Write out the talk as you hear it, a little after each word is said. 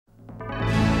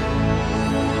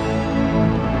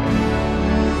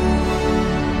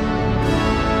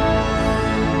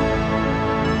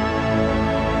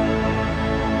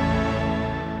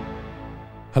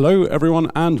Hello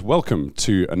everyone and welcome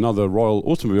to another Royal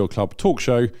Automobile Club talk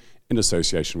show in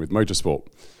association with Motorsport.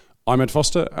 I'm Ed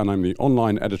Foster and I'm the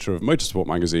online editor of Motorsport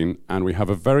magazine, and we have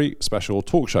a very special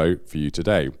talk show for you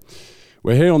today.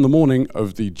 We're here on the morning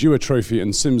of the Dewar Trophy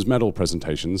and Sims Medal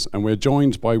presentations, and we're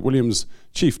joined by Williams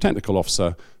Chief Technical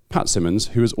Officer Pat Symonds,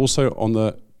 who is also on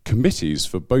the committees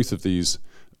for both of these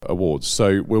awards.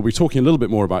 So we'll be talking a little bit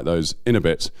more about those in a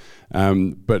bit.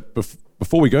 But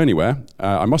before we go anywhere,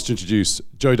 I must introduce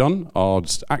Joe Dunn, our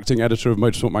acting editor of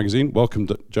Motorsport magazine. Welcome,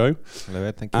 Joe. Hello,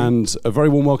 Ed. Thank you. And a very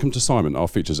warm welcome to Simon, our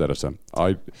features editor.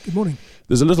 Good morning.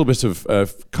 There's a little bit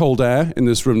of cold air in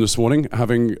this room this morning,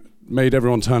 having made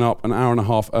everyone turn up an hour and a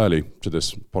half early to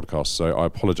this podcast, so I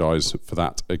apologise for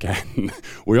that again.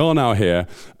 We are now here.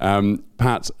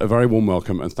 Pat, a very warm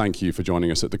welcome and thank you for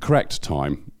joining us at the correct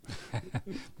time.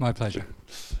 My pleasure.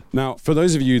 Now, for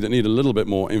those of you that need a little bit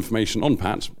more information on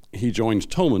Pat, he joined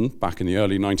Tolman back in the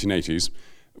early 1980s,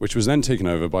 which was then taken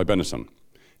over by Benetton.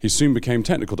 He soon became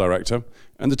technical director,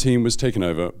 and the team was taken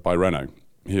over by Renault.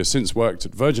 He has since worked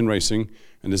at Virgin Racing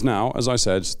and is now, as I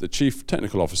said, the chief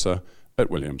technical officer at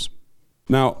Williams.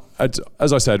 Now,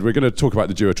 as I said, we're going to talk about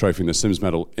the Dewar Trophy and the Sims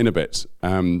Medal in a bit,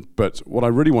 but what I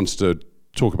really wanted to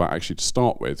talk about actually to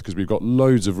start with, because we've got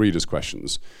loads of readers'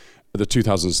 questions, are the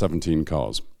 2017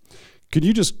 cars. Could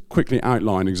you just quickly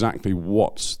outline exactly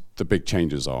what the big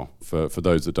changes are for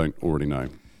those that don't already know?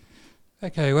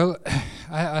 Okay, well,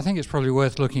 I think it's probably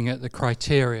worth looking at the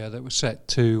criteria that were set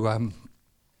to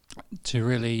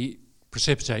really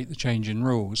precipitate the change in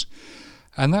rules.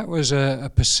 And that was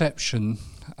a perception,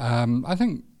 I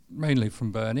think mainly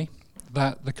from Bernie,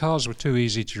 that the cars were too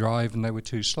easy to drive and they were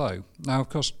too slow. Now, of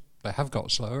course, they have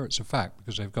got slower, it's a fact,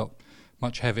 because they've got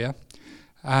much heavier.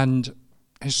 And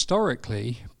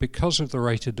historically, because of the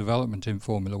rate of development in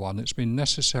Formula One, it's been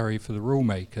necessary for the rule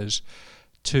makers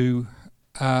to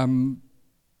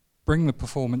bring the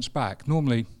performance back,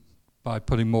 normally by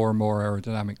putting more and more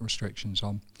aerodynamic restrictions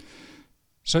on.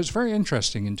 So it's very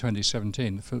interesting in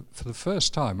 2017. For the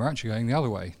first time, we're actually going the other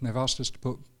way. They've asked us to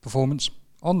put performance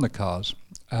on the cars.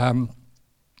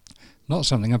 Not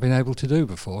something I've been able to do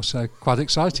before, so quite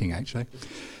exciting, actually.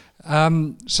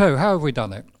 So how have we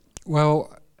done it?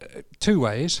 Well, two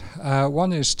ways.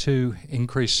 One is to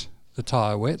increase the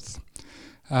tyre width,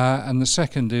 and the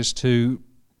second is to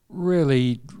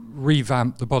really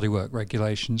revamp the bodywork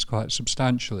regulations quite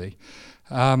substantially.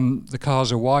 The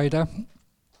cars are wider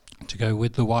to go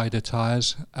with the wider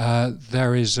tyres.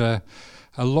 There is a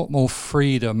lot more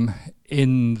freedom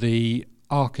in the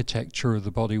architecture of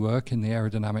the bodywork, in the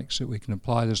aerodynamics that we can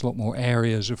apply. There's a lot more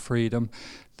areas of freedom.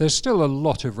 There's still a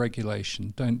lot of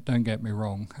regulation, don't get me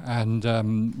wrong, and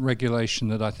regulation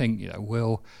that I think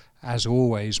will, as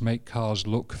always, make cars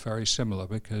look very similar,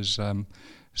 because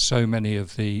so much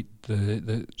of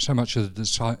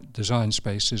the design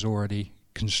space is already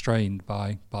constrained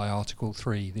by Article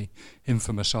 3, the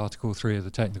infamous Article 3 of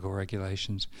the technical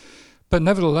regulations. But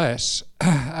nevertheless,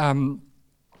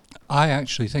 I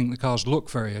actually think the cars look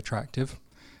very attractive.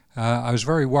 I was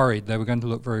very worried they were going to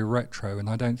look very retro, and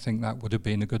I don't think that would have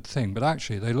been a good thing, but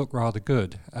actually they look rather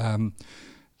good.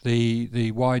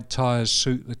 The wide tyres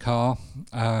suit the car.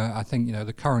 I think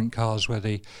the current cars where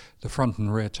the front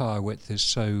and rear tyre width is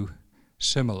so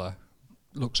similar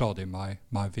looks odd in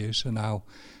my view. So now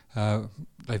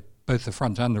both the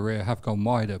front and the rear have gone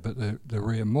wider, but the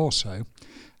rear more so.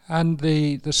 And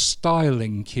the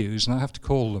styling cues, and I have to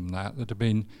call them that have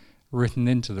been written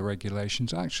into the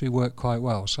regulations, actually work quite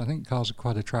well. So I think cars are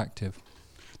quite attractive.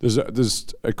 There's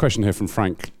a question here from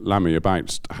Frank Lammy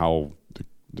about how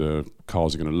the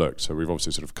cars are going to look. So we've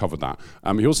obviously sort of covered that.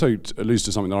 He also alludes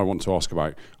to something that I want to ask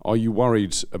about. Are you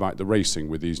worried about the racing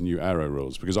with these new aero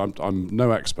rules? Because I'm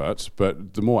no expert,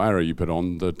 but the more aero you put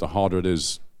on, the harder it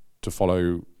is to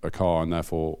follow a car and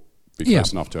therefore be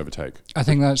close enough to overtake. I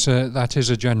think that is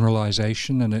a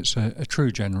generalisation, and it's a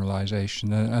true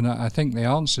generalisation. And I think the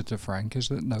answer to Frank is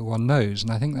that no one knows.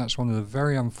 And I think that's one of the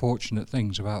very unfortunate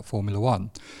things about Formula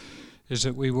One, is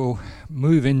that we will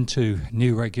move into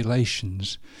new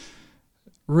regulations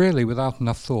really without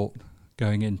enough thought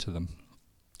going into them.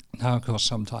 Now, of course,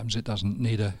 sometimes it doesn't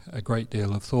need a great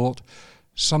deal of thought.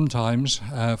 Sometimes,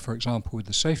 for example, with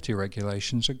the safety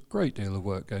regulations, a great deal of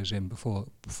work goes in before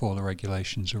the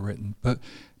regulations are written. But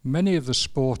many of the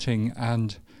sporting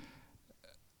and,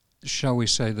 shall we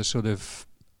say, the sort of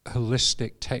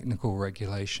holistic technical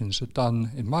regulations are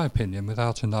done, in my opinion,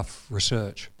 without enough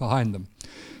research behind them.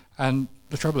 And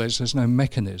the trouble is there's no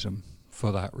mechanism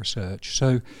for that research.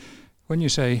 So when you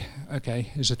say,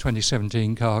 okay, is a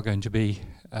 2017 car going to be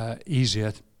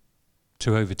easier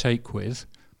to overtake with?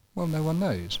 Well, no one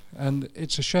knows. And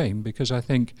it's a shame, because I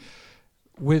think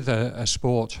with a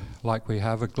sport like we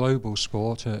have, a global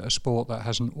sport, a sport that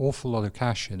has an awful lot of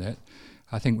cash in it,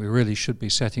 I think we really should be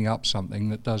setting up something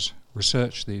that does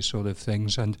research these sort of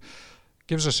things and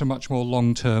gives us a much more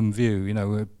long-term view. You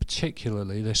know,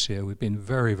 particularly this year, we've been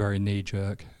very, very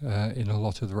knee-jerk in a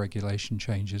lot of the regulation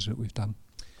changes that we've done.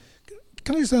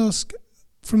 Can I just ask,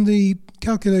 from the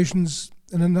calculations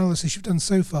and analysis you've done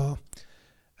so far,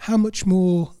 how much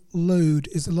more load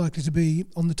is there likely to be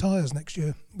on the tyres next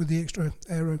year with the extra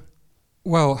aero?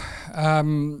 Well,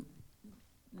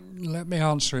 let me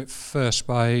answer it first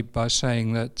by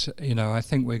saying that, you know, I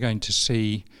think we're going to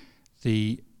see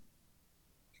the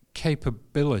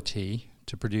capability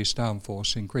to produce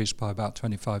downforce increase by about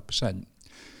 25%.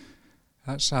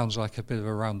 That sounds like a bit of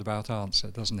a roundabout answer,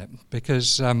 doesn't it?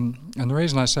 Because, and the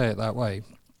reason I say it that way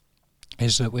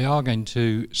is that we are going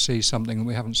to see something that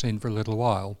we haven't seen for a little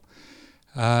while.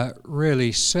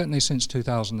 Really, certainly since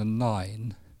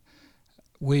 2009,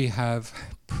 we have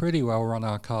pretty well run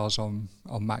our cars on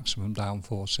maximum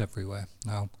downforce everywhere.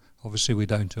 Now, obviously we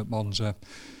don't at Monza,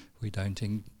 we don't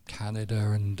in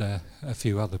Canada and a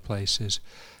few other places,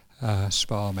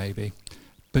 Spa maybe.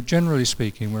 But generally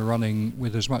speaking, we're running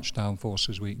with as much downforce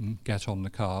as we can get on the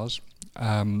cars.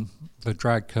 The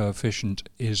drag coefficient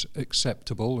is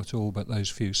acceptable at all but those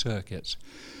few circuits.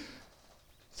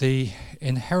 The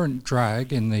inherent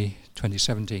drag in the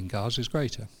 2017 cars is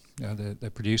greater. You know, they're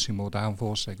producing more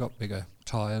downforce, they've got bigger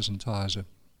tyres, and tyres are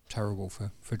terrible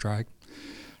for drag.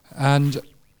 And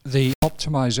the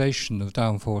optimization of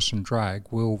downforce and drag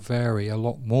will vary a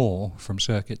lot more from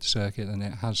circuit to circuit than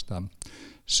it has done.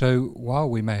 So while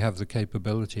we may have the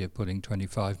capability of putting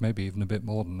 25, maybe even a bit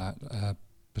more than that,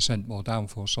 percent more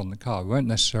downforce on the car, we won't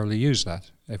necessarily use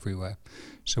that everywhere.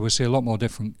 So we'll see a lot more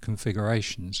different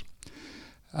configurations.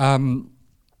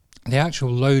 The actual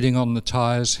loading on the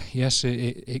tyres, yes,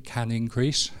 it can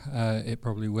increase. It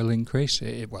probably will increase.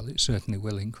 It certainly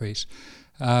will increase.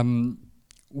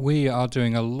 We are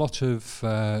doing a lot of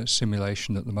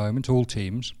simulation at the moment, all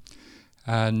teams.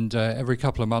 And every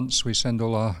couple of months we send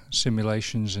all our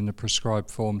simulations in a prescribed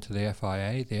form to the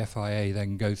FIA. The FIA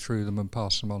then go through them and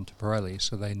pass them on to Pirelli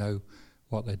so they know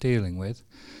what they're dealing with.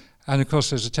 And of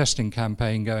course there's a testing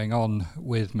campaign going on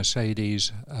with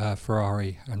Mercedes,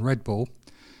 Ferrari and Red Bull,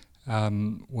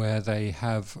 where they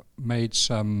have made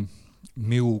some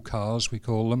mule cars, we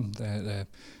call them. They're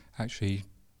actually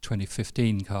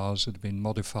 2015 cars that have been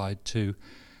modified to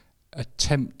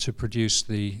attempt to produce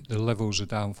the levels of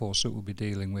downforce that we'll be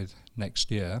dealing with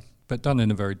next year, but done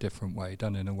in a very different way,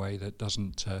 done in a way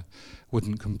that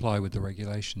wouldn't comply with the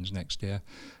regulations next year.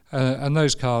 And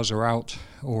those cars are out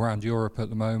all around Europe at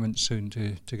the moment, soon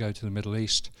to go to the Middle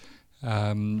East,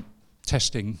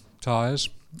 testing tyres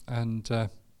and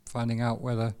finding out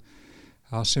whether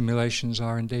our simulations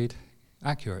are indeed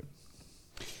accurate.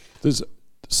 There's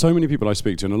so many people I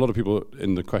speak to, and a lot of people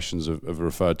in the questions have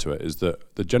referred to it, is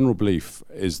that the general belief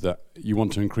is that you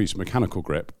want to increase mechanical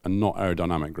grip and not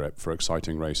aerodynamic grip for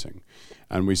exciting racing.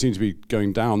 And we seem to be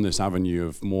going down this avenue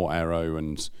of more aero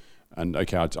and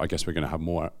okay, I guess we're going to have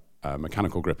more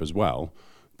mechanical grip as well.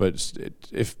 But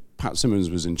if Pat Symonds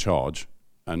was in charge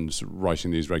and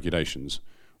writing these regulations,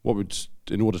 what would,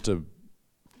 in order to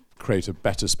create a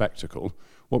better spectacle,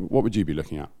 what would you be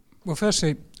looking at? Well,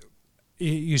 firstly,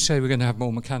 you say we're going to have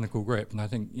more mechanical grip, and I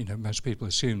think most people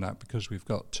assume that because we've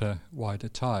got wider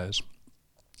tyres.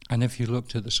 And if you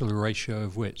looked at the sort of ratio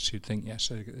of widths, you'd think, yes,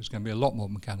 there's going to be a lot more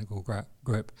mechanical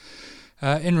grip.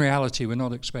 In reality, we're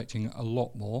not expecting a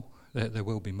lot more. There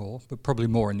will be more, but probably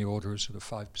more in the order of sort of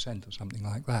 5% or something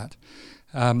like that.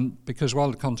 Because while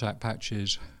the contact patch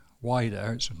is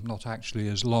wider, it's not actually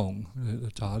as long. The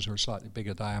tyres are a slightly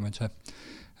bigger diameter.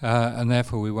 And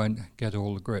therefore we won't get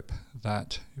all the grip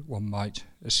that one might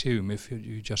assume if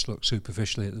you just look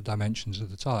superficially at the dimensions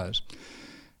of the tyres.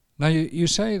 Now you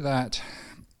say that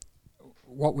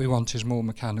what we want is more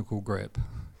mechanical grip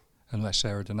and less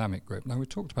aerodynamic grip. Now we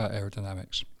talked about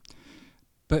aerodynamics,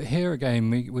 but here again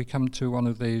we come to one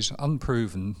of these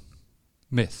unproven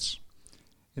myths.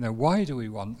 Why do we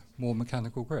want more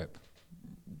mechanical grip?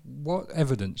 What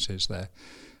evidence is there?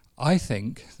 I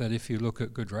think that if you look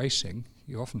at good racing,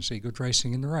 you often see good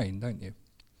racing in the rain, don't you?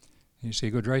 You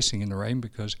see good racing in the rain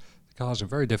because the cars are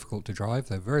very difficult to drive,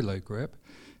 they're very low grip,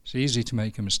 it's easy to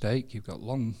make a mistake, you've got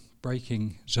long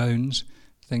braking zones,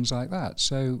 things like that.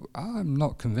 So I'm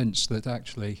not convinced that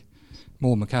actually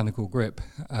more mechanical grip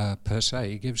per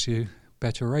se gives you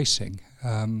better racing.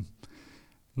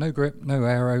 No grip, no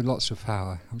aero, lots of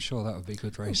power. I'm sure that would be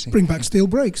good racing. Bring back steel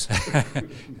brakes.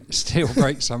 Steel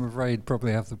brakes, I'm afraid,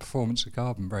 probably have the performance of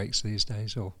carbon brakes these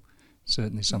days, or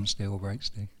certainly some steel brakes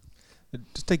do.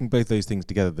 Just taking both those things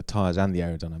together, the tyres and the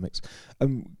aerodynamics,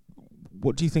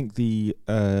 what do you think the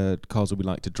cars will be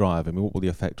like to drive? I mean, what will the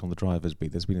effect on the drivers be?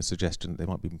 There's been a suggestion that they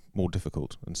might be more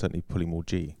difficult and certainly pulling more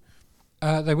G.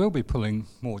 They will be pulling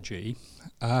more G.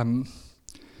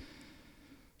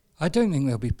 I don't think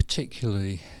they'll be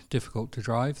particularly difficult to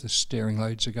drive. The steering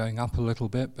loads are going up a little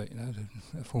bit, but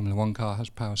a Formula One car has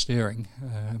power steering,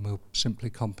 and we'll simply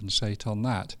compensate on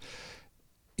that.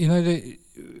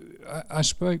 I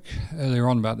spoke earlier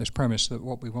on about this premise that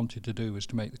what we wanted to do was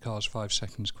to make the cars 5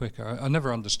 seconds quicker. I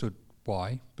never understood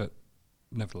why, but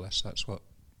nevertheless, that's what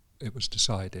it was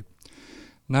decided.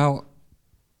 Now,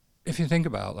 if you think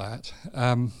about that,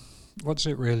 what does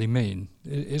it really mean?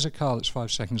 Is a car that's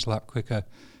 5 seconds lap quicker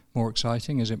more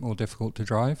exciting? Is it more difficult to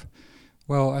drive?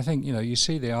 Well, I think, you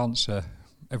see the answer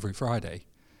every Friday.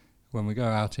 When we go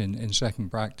out in second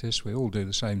practice, we all do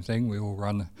the same thing. We all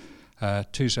run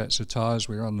 2 sets of tyres.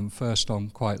 We run them first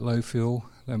on quite low fuel,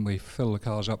 then we fill the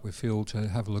cars up with fuel to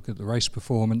have a look at the race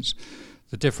performance.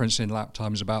 The difference in lap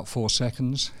time is about 4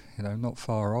 seconds, not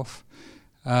far off.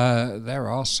 There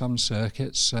are some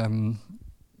circuits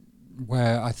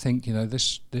where I think,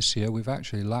 this year we've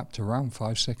actually lapped around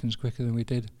 5 seconds quicker than we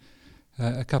did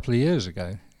a couple of years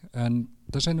ago. And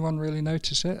does anyone really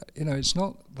notice it? It's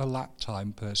not the lap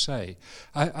time per se.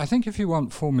 I think if you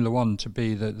want Formula One to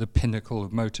be the pinnacle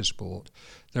of motorsport,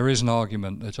 there is an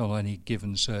argument that on any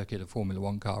given circuit a Formula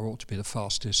One car ought to be the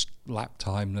fastest lap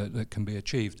time that can be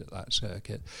achieved at that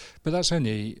circuit. But that's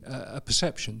only a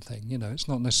perception thing, it's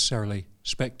not necessarily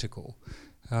spectacle.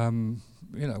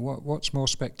 What's more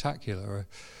spectacular?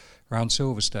 Around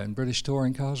Silverstone, British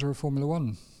touring cars or a Formula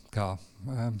One car?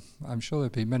 I'm sure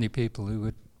there'd be many people who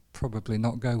would probably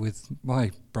not go with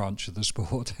my branch of the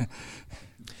sport.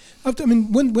 When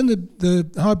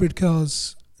the hybrid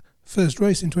cars first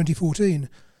raced in 2014,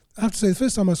 I have to say the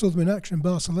first time I saw them in action in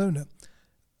Barcelona,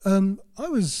 I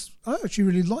actually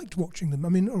really liked watching them.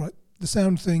 All right, the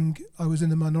sound thing, I was in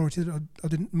the minority. I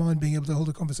didn't mind being able to hold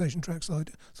a conversation trackside.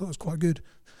 I thought it was quite good.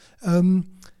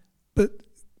 But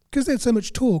because they had so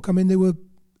much torque,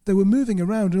 they were moving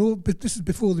around and all. But this is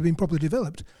before they'd been properly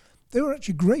developed. They were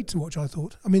actually great to watch, I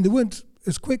thought. They weren't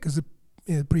as quick as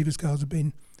the previous cars had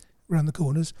been around the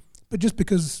corners, but just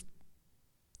because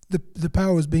the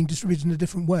power was being distributed in a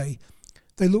different way,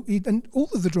 they looked, and all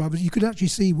of the drivers you could actually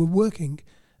see were working,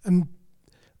 and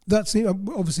that's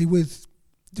obviously with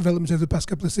development over the past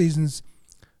couple of seasons,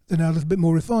 they're now a little bit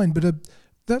more refined. But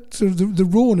that sort of the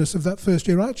rawness of that first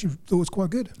year, I actually thought was quite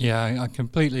good. Yeah, I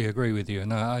completely agree with you,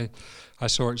 and I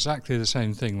saw exactly the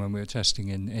same thing when we were testing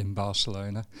in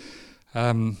Barcelona.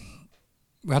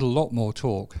 We had a lot more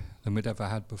torque than we'd ever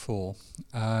had before.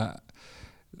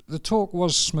 The torque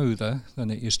was smoother than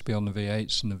it used to be on the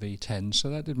V8s and the V10s, so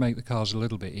that did make the cars a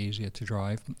little bit easier to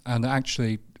drive. And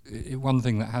actually, one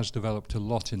thing that has developed a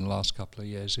lot in the last couple of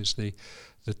years is the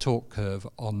torque curve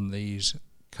on these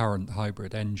current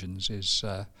hybrid engines is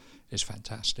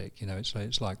fantastic.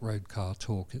 It's like road car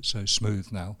torque. It's so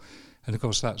smooth now. And of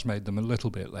course, that's made them a little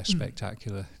bit less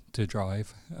spectacular to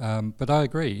drive. But I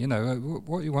agree,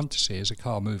 what you want to see is a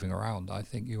car moving around. I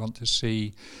think you want to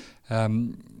see...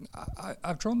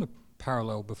 I've drawn the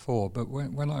parallel before, but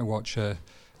when I watch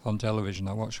on television,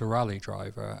 I watch a rally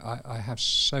driver, I have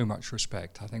so much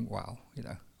respect. I think, wow,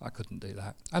 I couldn't do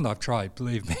that. And I've tried,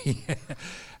 believe me.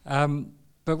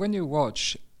 But when you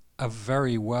watch a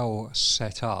very well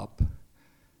set up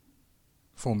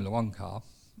Formula One car,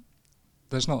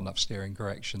 there's not enough steering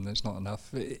correction, there's not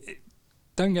enough...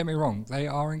 Don't get me wrong, they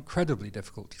are incredibly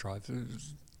difficult to drive.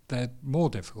 They're more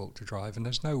difficult to drive, and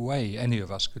there's no way any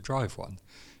of us could drive one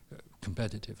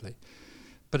competitively.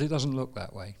 But it doesn't look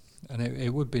that way. And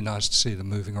it would be nice to see them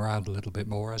moving around a little bit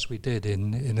more, as we did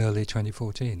in early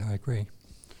 2014, I agree.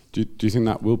 Do you think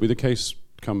that will be the case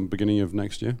come beginning of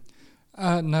next year?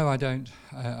 No, I don't.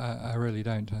 I really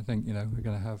don't. I think, we're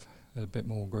going to have a bit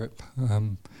more grip.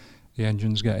 The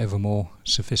engines get ever more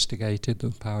sophisticated,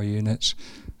 the power units.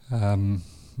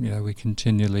 We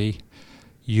continually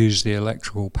use the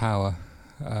electrical power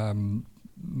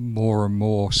more and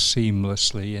more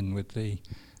seamlessly in with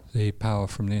the power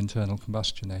from the internal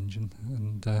combustion engine.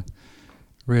 And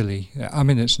really,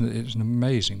 it's an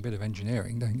amazing bit of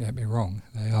engineering, don't get me wrong.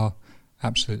 They are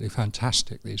absolutely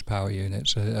fantastic, these power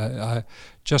units.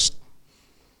 Just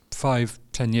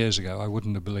 5-10 years ago, I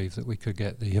wouldn't have believed that we could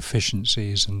get the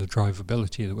efficiencies and the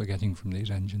drivability that we're getting from these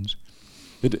engines.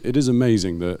 It is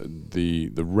amazing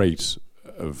the rate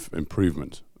of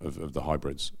improvement of the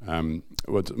hybrids.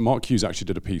 Mark Hughes actually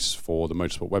did a piece for the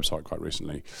Motorsport website quite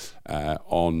recently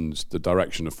on the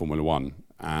direction of Formula One,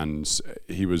 and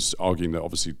he was arguing that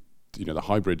obviously the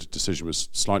hybrid decision was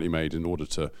slightly made in order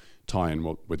to tie in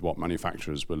with what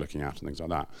manufacturers were looking at and things like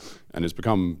that. And it's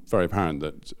become very apparent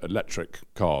that electric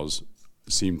cars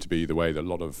seem to be the way that a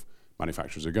lot of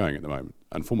manufacturers are going at the moment.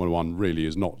 And Formula One really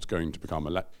is not going to become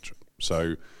electric.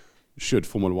 So should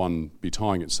Formula One be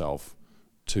tying itself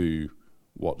to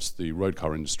what the road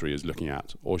car industry is looking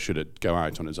at, or should it go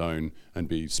out on its own and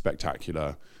be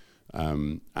spectacular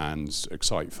and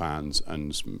excite fans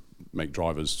and make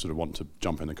drivers sort of want to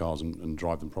jump in the cars and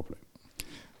drive them properly?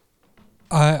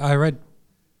 I read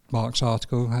Mark's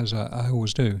article, as I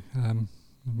always do.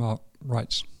 Mark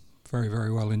writes very,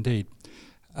 very well indeed.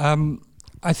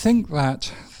 I think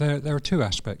that there are two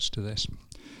aspects to this.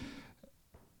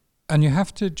 And you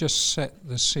have to just set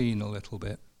the scene a little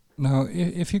bit. Now,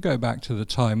 if you go back to the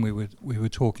time we were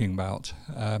talking about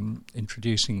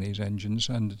introducing these engines,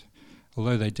 and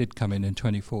although they did come in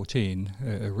 2014,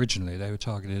 originally they were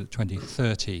targeted at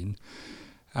 2013,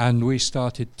 and we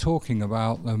started talking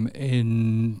about them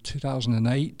in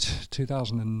 2008,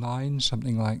 2009,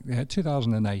 something like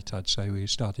 2008, I'd say we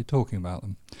started talking about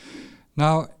them.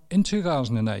 Now, in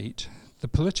 2008, the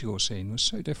political scene was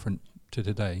so different to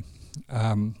today.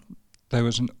 There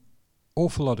was an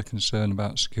awful lot of concern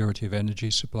about security of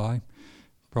energy supply,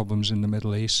 problems in the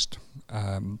Middle East,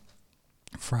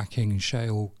 fracking,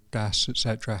 shale gas,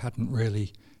 etc., hadn't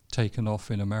really taken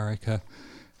off in America.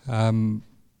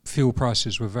 Fuel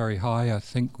prices were very high. I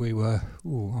think we were,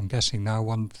 I'm guessing now,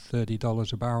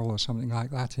 $130 a barrel or something like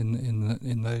that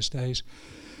in those days.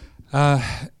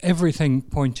 Everything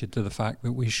pointed to the fact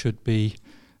that we should be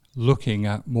looking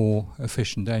at more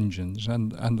efficient engines,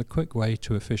 and the quick way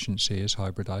to efficiency is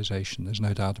hybridization. There's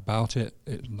no doubt about it.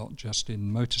 It's not just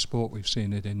in motorsport, we've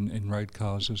seen it in road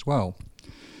cars as well.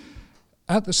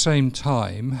 At the same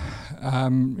time,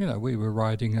 we were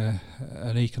riding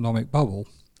an economic bubble,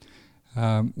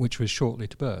 which was shortly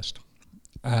to burst.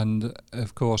 And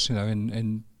of course,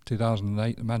 in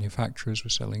 2008, the manufacturers were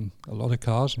selling a lot of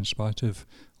cars in spite of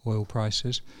oil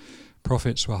prices.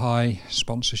 Profits were high,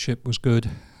 sponsorship was good,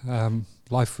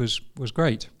 life was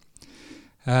great.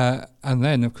 And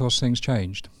then, of course, things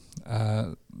changed.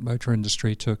 Motor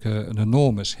industry took an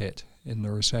enormous hit in the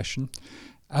recession,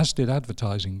 as did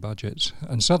advertising budgets.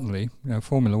 And suddenly,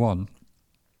 Formula One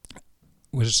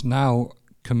was now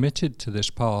committed to this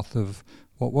path of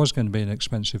what was going to be an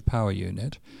expensive power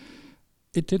unit.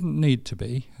 It didn't need to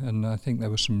be, and I think there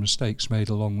were some mistakes made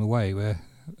along the way where,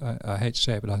 I hate to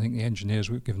say it, but I think the engineers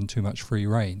were given too much free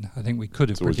rein. I think we could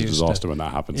have produced... It's always a disaster when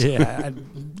that happens. Yeah,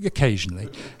 occasionally.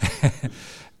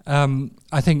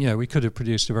 I think, we could have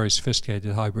produced a very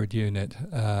sophisticated hybrid unit,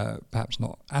 perhaps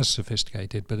not as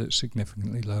sophisticated, but at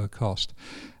significantly lower cost.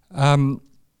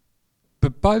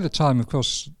 But by the time, of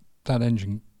course, that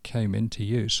engine came into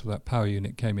use, or that power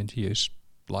unit came into use,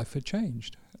 life had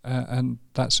changed. And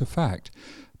that's a fact.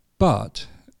 But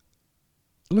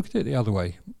look at it the other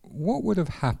way. What would have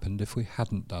happened if we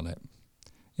hadn't done it?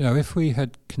 If we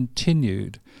had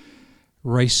continued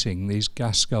racing these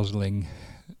gas-guzzling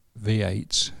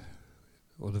V8s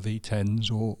or the V10s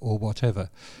or whatever,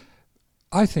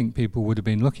 I think people would have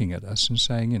been looking at us and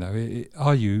saying,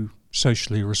 are you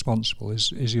socially responsible?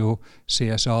 Is your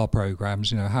CSR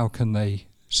programs, how can they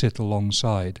sit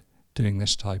alongside doing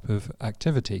this type of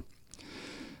activity?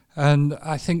 And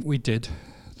I think we did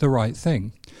the right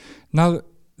thing. Now,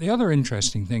 the other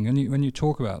interesting thing, and when you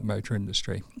talk about the motor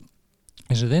industry,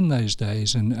 is that in those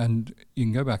days, and you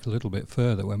can go back a little bit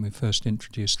further when we first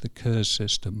introduced the KERS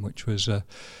system, which was a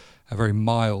very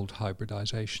mild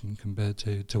hybridization compared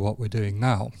to what we're doing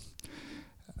now.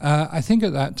 I think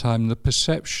at that time the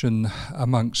perception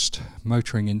amongst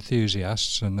motoring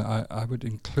enthusiasts, and I would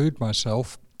include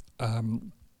myself,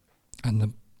 in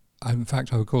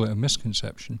fact I would call it a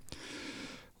misconception,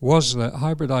 was that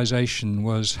hybridization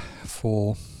was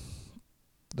for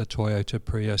the Toyota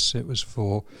Prius. It was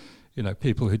for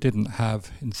people who didn't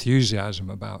have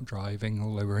enthusiasm about driving.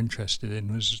 All they were interested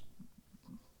in was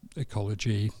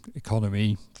ecology,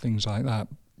 economy, things like that.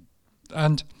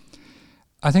 And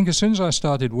I think as soon as I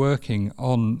started working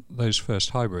on those first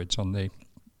hybrids, on the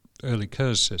early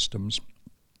KERS systems,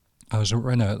 I was at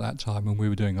Renault at that time, and we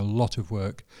were doing a lot of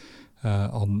work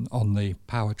on the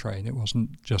powertrain. It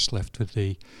wasn't just left with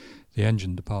the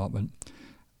engine department.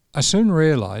 I soon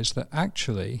realised that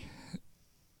actually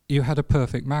you had a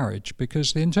perfect marriage,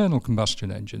 because the internal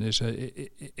combustion engine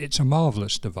it's a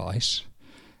marvellous device.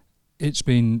 It's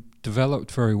been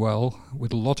developed very well,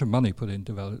 with a lot of money put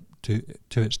into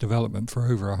its development for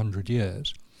over 100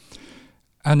 years.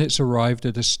 And it's arrived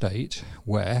at a state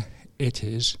where it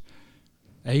is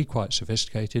A, quite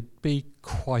sophisticated, B,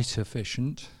 quite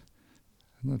efficient.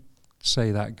 I'm going to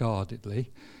say that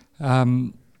guardedly.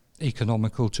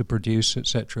 economical to produce,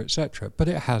 etc., etc. But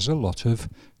it has a lot of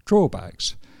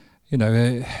drawbacks.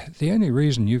 The only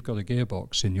reason you've got a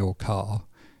gearbox in your car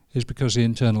is because the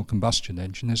internal combustion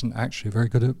engine isn't actually very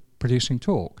good at producing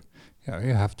torque.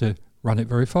 You have to run it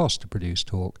very fast to produce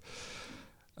torque.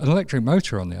 An electric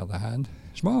motor, on the other hand,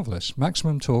 is marvellous.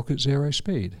 Maximum torque at 0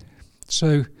 speed.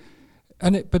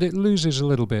 But it loses a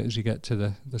little bit as you get to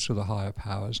the sort of higher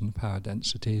powers and power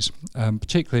densities,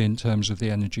 particularly in terms of the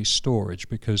energy storage,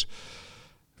 because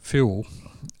fuel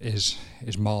is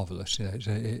marvellous.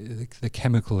 The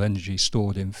chemical energy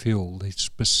stored in fuel, the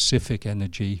specific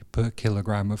energy per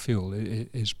kilogram of fuel,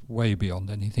 is way beyond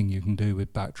anything you can do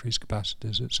with batteries,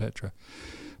 capacitors, etc.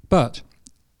 But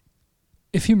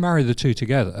if you marry the two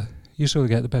together, you sort of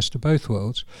get the best of both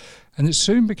worlds. And it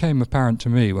soon became apparent to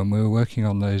me when we were working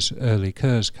on those early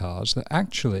KERS cars that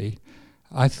actually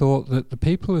I thought that the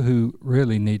people who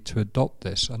really need to adopt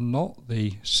this are not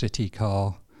the city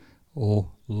car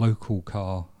or local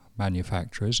car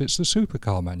manufacturers, it's the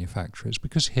supercar manufacturers,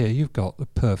 because here you've got the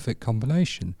perfect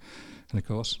combination. And of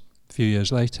course, a few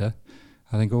years later,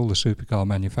 I think all the supercar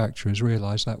manufacturers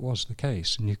realised that was the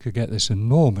case, and you could get this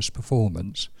enormous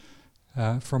performance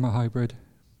from a hybrid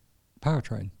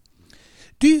powertrain.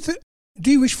 Do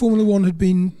you wish Formula One had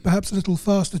been perhaps a little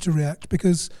faster to react?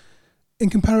 Because in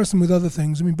comparison with other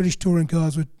things, I mean, British touring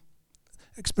cars were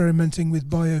experimenting with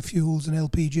biofuels and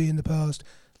LPG in the past.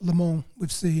 Le Mans,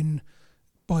 we've seen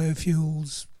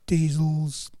biofuels,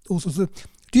 diesels, all sorts of.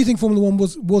 Do you think Formula One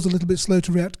was a little bit slow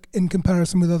to react in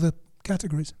comparison with other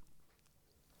categories?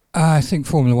 I think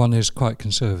Formula One is quite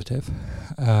conservative,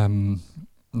 and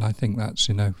I think that's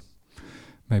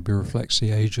maybe reflects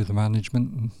the age of the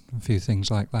management and a few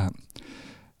things like that.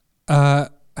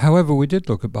 However, we did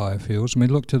look at biofuels, and we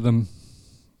looked at them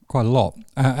quite a lot.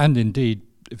 And indeed,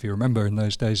 if you remember, in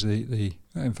those days,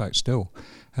 in fact still,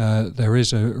 there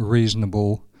is a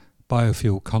reasonable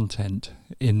biofuel content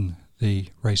in the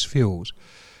race fuels.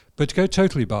 But to go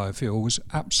totally biofuel was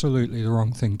absolutely the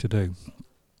wrong thing to do.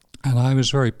 And I was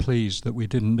very pleased that we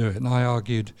didn't do it. And I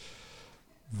argued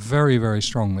very, very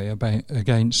strongly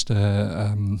against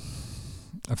a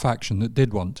faction that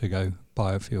did want to go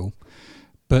biofuel.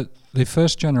 But the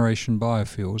first generation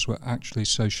biofuels were actually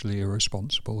socially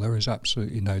irresponsible. There is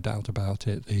absolutely no doubt about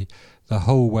it. The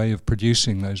whole way of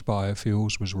producing those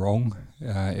biofuels was wrong.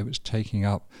 It was taking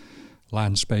up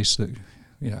land space that,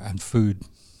 and food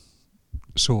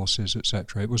sources,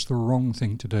 etc. It was the wrong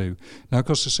thing to do. Now, of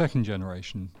course, the second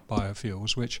generation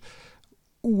biofuels, which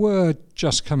were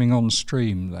just coming on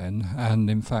stream then, and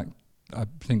in fact, I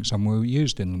think some were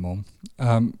used in Le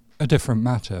Mans, a different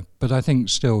matter. But I think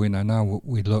still, now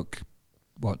we look,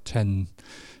 10,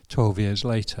 12 years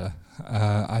later,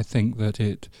 I think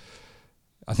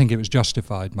it was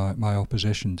justified, my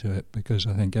opposition to it, because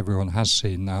I think everyone has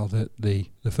seen now that the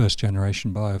first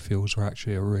generation biofuels were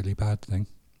actually a really bad thing.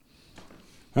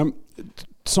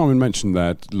 Simon mentioned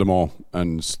that Le Mans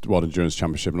and World Endurance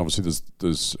Championship, and obviously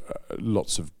there's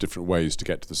lots of different ways to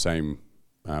get to the same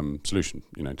solution,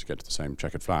 to get to the same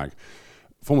checkered flag.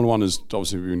 Formula One has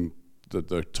obviously been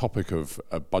the topic of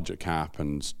a budget cap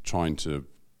and trying to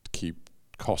keep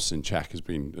costs in check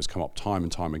has come up time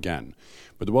and time again.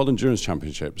 But the World Endurance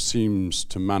Championship seems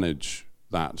to manage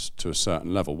that to a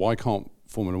certain level. Why can't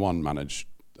Formula One manage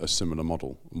a similar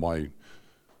model? And why?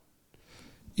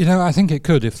 I think it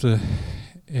could if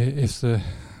the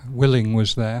willing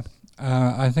was there.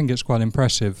 I think it's quite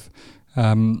impressive.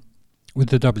 With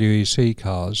the WEC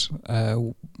cars,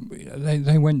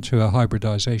 they went to a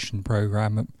hybridization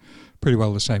program at pretty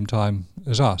well the same time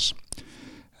as us,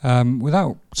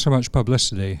 without so much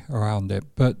publicity around it.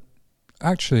 But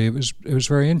actually, it was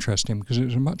very interesting because it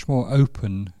was a much more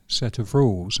open set of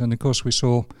rules, and of course we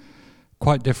saw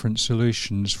quite different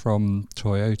solutions from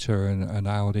Toyota and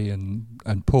Audi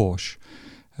and Porsche,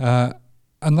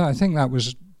 and I think that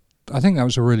was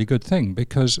a really good thing,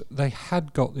 because they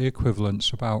had got the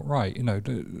equivalents about right.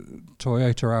 The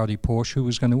Toyota, Audi, Porsche, who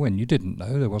was going to win? You didn't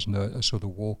know. There wasn't a sort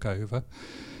of walkover.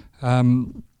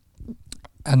 And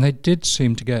they did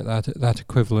seem to get that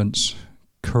equivalence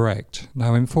correct.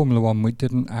 Now, in Formula One, we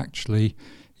didn't actually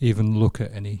even look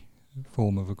at any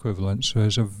form of equivalence. So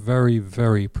there's a very,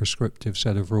 very prescriptive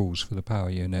set of rules for the power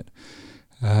unit.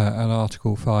 And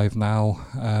Article 5 now,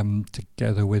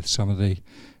 together with some of the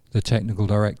technical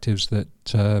directives that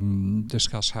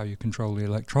discuss how you control the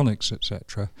electronics,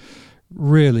 etc.,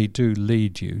 really do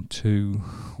lead you to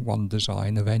one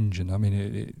design of engine. I mean,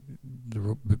 it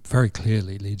very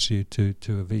clearly leads you to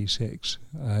a V6.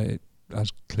 It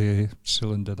has clear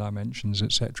cylinder dimensions,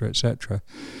 etc., etc.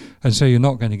 And so you're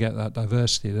not going to get that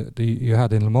diversity that you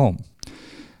had in Le Mans.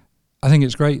 I think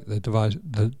it's great,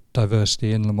 the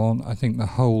diversity in Le Mans. I think the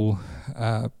whole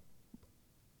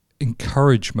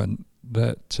encouragement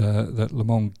that Le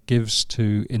Mans gives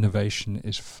to innovation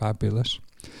is fabulous.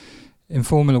 In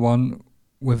Formula One,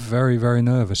 we're very, very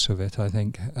nervous of it, I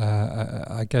think.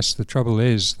 I guess the trouble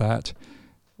is that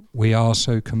we are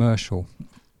so commercial.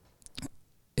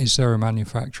 Is there a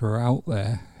manufacturer out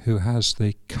there who has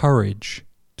the courage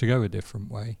to go a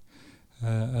different way?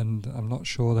 And I'm not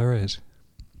sure there is.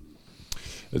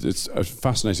 It's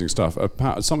fascinating stuff.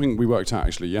 Pat, something we worked out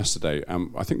actually yesterday.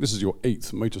 I think this is your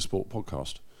 8th motorsport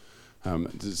podcast.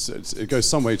 It goes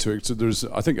some way to there's,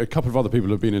 I think, a couple of other people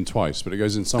have been in twice, but it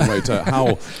goes in some way to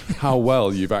how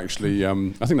well you've actually. I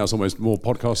think that's almost more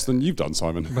podcasts than you've done,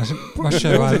 Simon. Must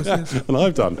show and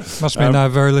I've done. Must mean I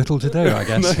have very little to do, I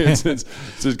guess.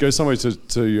 No, it goes some way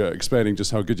to explaining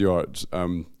just how good you are at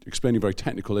explaining very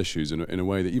technical issues in a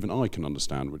way that even I can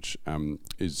understand, which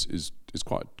is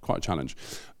quite a challenge.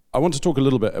 I want to talk a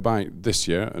little bit about this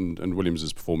year and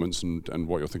Williams' performance and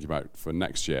what you're thinking about for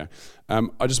next year.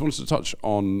 I just wanted to touch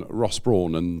on Ross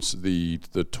Brawn and the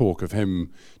talk of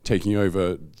him taking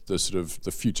over the sort of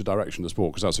the future direction of the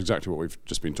sport, because that's exactly what we've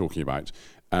just been talking about.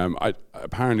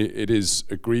 Apparently it is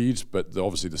agreed, but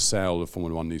obviously the sale of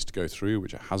Formula One needs to go through,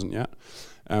 which it hasn't yet.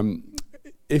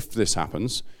 If this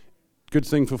happens, good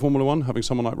thing for Formula One, having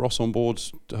someone like Ross on board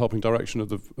to helping direction of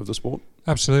the sport?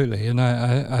 Absolutely, and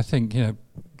I think,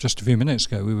 just a few minutes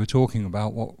ago we were talking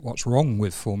about what's wrong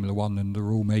with Formula One and the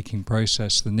rule-making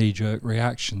process, the knee-jerk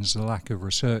reactions, the lack of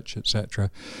research, etc.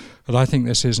 But I think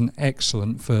this is an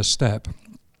excellent first step,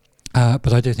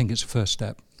 but I do think it's a first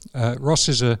step. Ross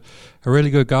is a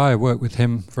really good guy. I worked with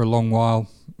him for a long while,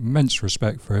 immense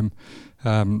respect for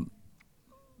him.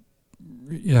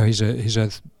 He's a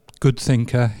good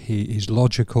thinker, he's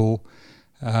logical,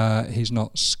 he's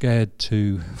not scared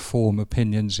to form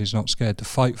opinions, he's not scared to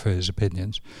fight for his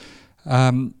opinions.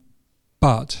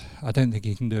 But I don't think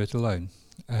he can do it alone.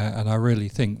 And I really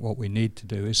think what we need to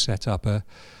do is set up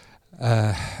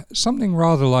something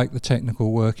rather like the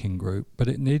technical working group, but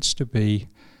it needs to be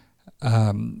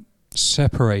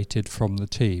separated from the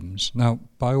teams. Now,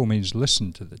 by all means,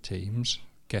 listen to the teams,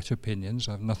 get opinions.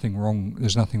 There's nothing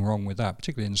wrong with that,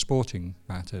 particularly in sporting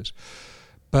matters.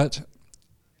 But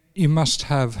you must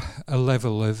have a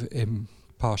level of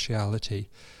impartiality,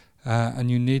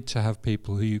 and you need to have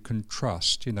people who you can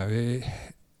trust.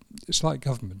 It's like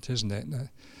government, isn't it?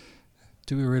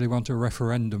 Do we really want a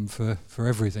referendum for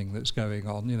everything that's going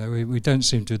on? We don't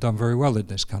seem to have done very well in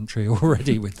this country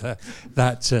already with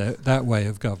that way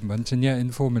of government. And yet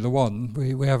in Formula One,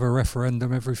 we have a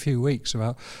referendum every few weeks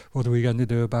about what are we going to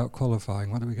do about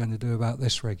qualifying? What are we going to do about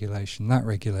this regulation, that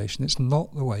regulation? It's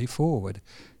not the way forward.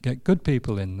 Get good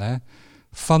people in there,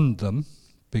 fund them,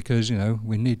 because,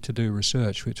 we need to do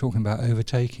research. We're talking about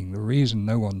overtaking. The reason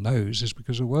no one knows is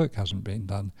because the work hasn't been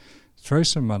done. Throw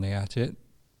some money at it,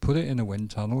 put it in a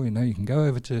wind tunnel. You can go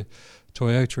over to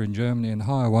Toyota in Germany and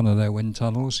hire one of their wind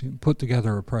tunnels. You can put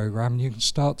together a program and you can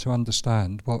start to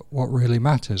understand what really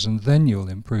matters, and then you'll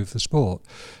improve the sport.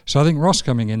 So I think Ross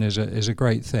coming in is a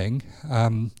great thing,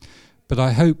 but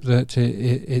I hope that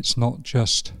it's not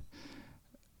just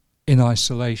in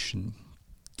isolation,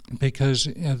 because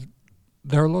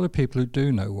there are a lot of people who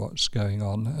do know what's going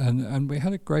on, and we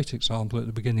had a great example at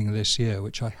the beginning of this year,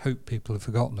 which I hope people have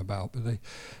forgotten about, but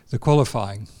the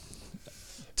qualifying.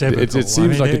 It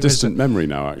seems like a distant memory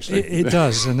now, actually. It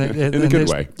does, and in a good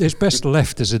way. It's best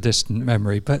left as a distant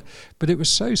memory, but it was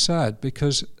so sad,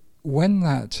 because when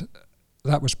that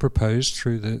was proposed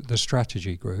through the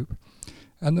strategy group,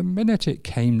 and the minute it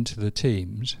came to the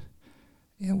teams,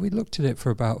 we looked at it for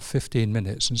about 15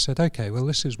 minutes and said, okay, well,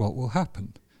 this is what will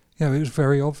happen. It was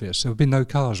very obvious. There would be no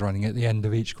cars running at the end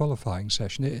of each qualifying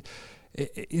session.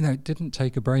 It didn't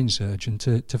take a brain surgeon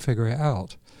to figure it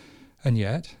out. And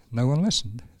yet, no one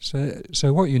listened.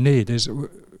 So what you need is,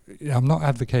 I'm not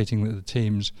advocating that the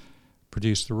teams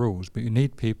produce the rules, but you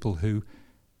need people who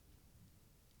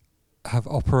have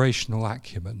operational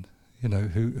acumen,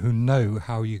 who know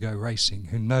how you go racing,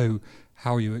 who know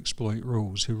how you exploit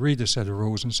rules, who read a set of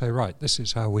rules and say, right, this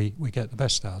is how we get the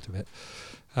best out of it.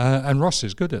 And Ross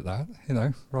is good at that.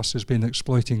 Ross has been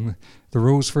exploiting the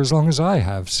rules for as long as I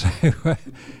have. So,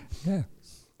 yeah.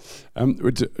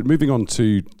 Moving on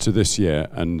to this year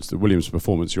and the Williams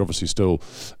performance, you're obviously still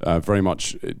very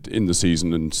much in the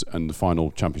season, and the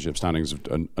final championship standings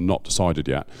are not decided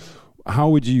yet. How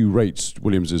would you rate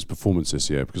Williams' performance this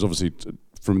year? Because obviously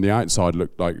from the outside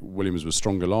looked like Williams was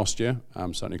stronger last year,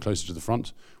 certainly closer to the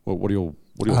front. What are your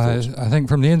thoughts? I think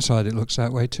from the inside it looks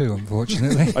that way too,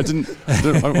 unfortunately. I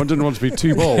didn't want to be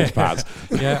too bold, Pat.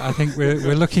 Yeah, I think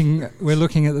we're looking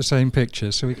at the same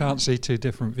picture, so we can't see two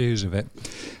different views of it.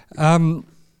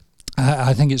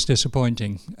 I think it's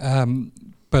disappointing,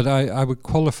 but I would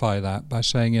qualify that by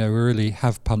saying, we really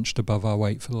have punched above our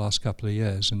weight for the last couple of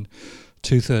years, and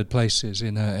 2 third places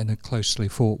in a closely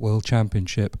fought World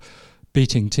Championship,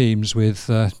 beating teams with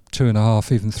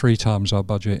 2.5, even 3 times our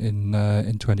budget in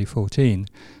 2014,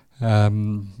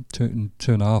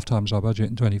 2.5 times our budget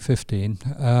in 2015.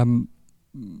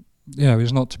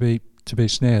 Is not to be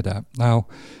sneered at. Now,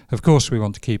 of course, we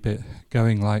want to keep it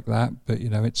going like that, but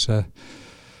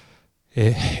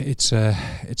it's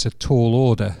a tall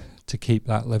order to keep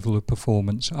that level of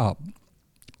performance up.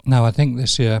 Now, I think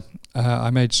this year I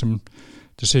made some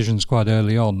decisions quite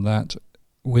early on that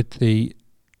with the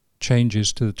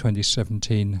changes to the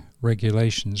 2017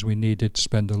 regulations, we needed to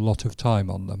spend a lot of time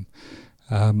on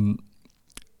them.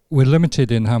 We're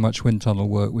limited in how much wind tunnel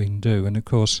work we can do, and of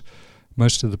course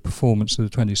most of the performance of the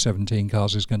 2017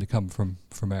 cars is going to come from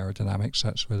aerodynamics.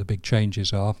 That's where the big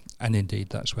changes are, and indeed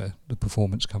that's where the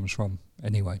performance comes from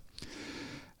anyway.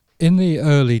 In the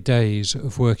early days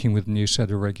of working with a new set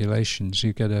of regulations,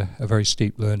 you get a very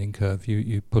steep learning curve.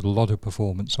 You put a lot of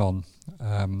performance on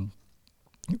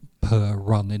per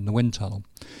run in the wind tunnel.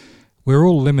 We're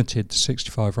all limited to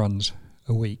 65 runs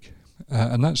a week,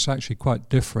 and that's actually quite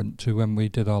different to when we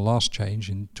did our last change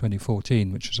in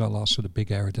 2014, which was our last sort of big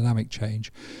aerodynamic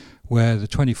change, where the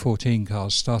 2014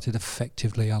 cars started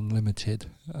effectively unlimited.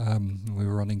 We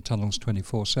were running tunnels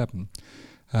 24/7.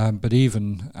 But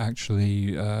even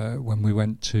actually, when we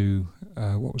went to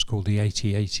what was called the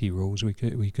 80-80 rules, we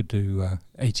could do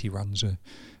 80 runs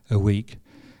a week.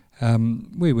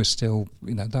 We were still,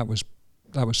 that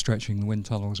was stretching the wind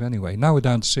tunnels anyway. Now we're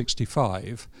down to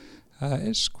 65.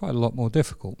 It's quite a lot more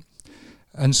difficult,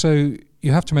 and so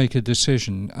you have to make a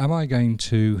decision. Am I going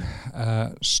to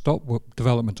stop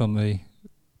development on the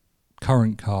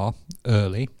current car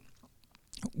early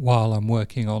while I'm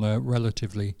working on a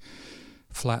relatively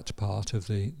flat part of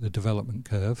the development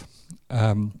curve,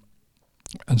 and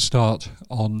start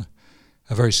on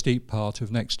a very steep part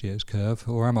of next year's curve,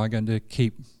 or am I going to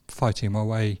keep fighting my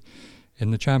way in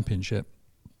the championship?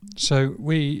 So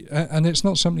and it's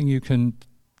not something you can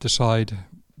decide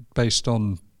based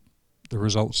on the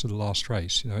results of the last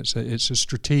race. It's a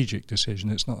strategic decision.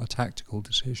 It's not a tactical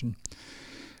decision.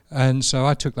 And so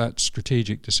I took that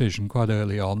strategic decision quite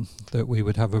early on that we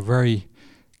would have a very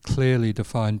clearly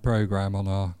defined program on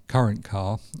our current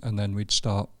car, and then we'd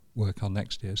start work on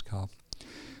next year's car.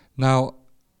 Now,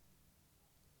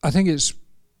 I think it's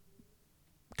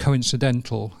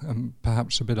coincidental and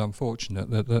perhaps a bit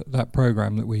unfortunate that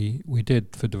program that we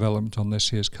did for development on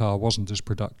this year's car wasn't as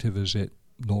productive as it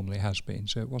normally has been.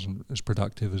 So it wasn't as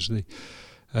productive as the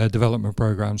development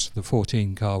programs for the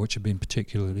 14 car, which had been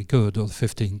particularly good, or the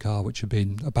 15 car, which had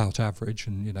been about average,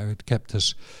 and it kept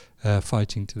us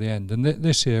fighting to the end. And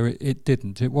this year it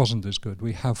didn't. It wasn't as good.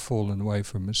 We have fallen away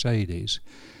from Mercedes,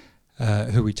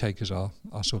 who we take as our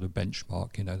sort of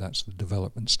benchmark. That's the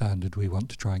development standard we want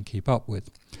to try and keep up with.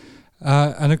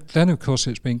 And then, of course,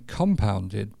 it's been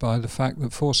compounded by the fact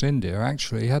that Force India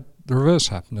actually had the reverse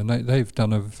happen, and they've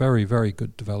done a very, very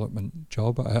good development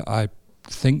job. I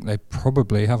think they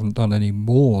probably haven't done any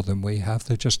more than we have.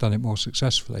 They've just done it more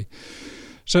successfully.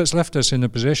 So it's left us in a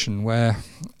position where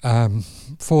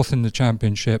fourth in the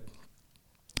championship,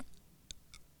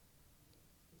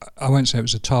 I won't say it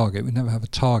was a target. We never have a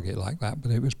target like that,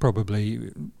 but it was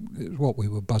probably what we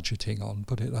were budgeting on,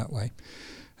 put it that way.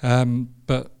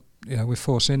 But with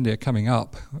Force India coming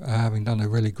up, having done a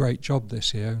really great job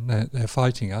this year, and they're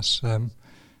fighting us.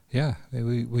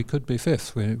 We could be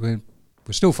fifth. We're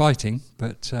still fighting,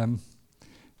 but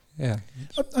yeah.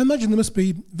 I imagine there must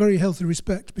be very healthy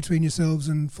respect between yourselves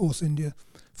and Force India.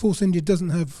 Force India doesn't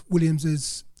have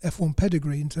Williams's F1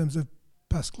 pedigree in terms of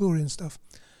past glory and stuff,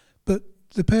 but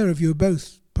the pair of you are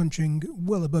both punching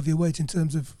well above your weight in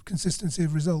terms of consistency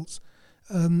of results.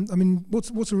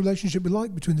 What's a relationship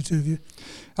like between the two of you?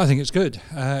 I think it's good.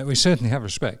 We certainly have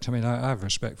respect. I have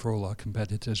respect for all our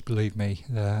competitors. Believe me,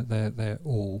 they're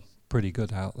all pretty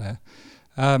good out there.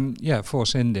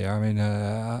 Force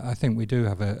India. I think we do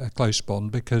have a close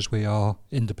bond because we are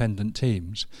independent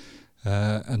teams,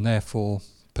 and therefore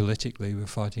politically we're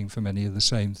fighting for many of the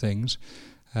same things.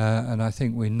 And I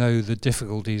think we know the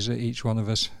difficulties that each one of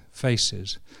us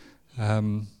faces.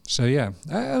 And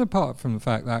apart from the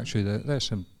fact that actually there's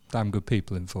some damn good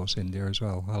people in Force India as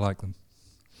well. I like them.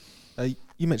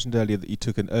 You mentioned earlier that you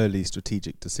took an early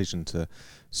strategic decision to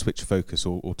switch focus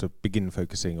or to begin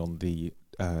focusing on the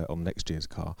on next year's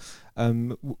car.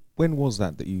 When was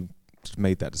that you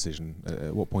made that decision?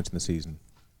 At what point in the season?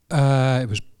 It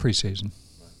was pre-season,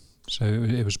 so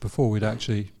it was before we'd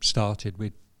actually started.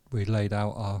 We laid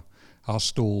out our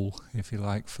stall, if you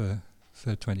like, for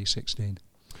 2016.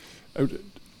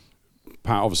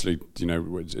 Pat, obviously,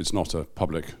 it's not a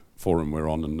public forum we're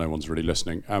on, and no one's really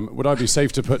listening. Would I be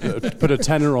safe to put a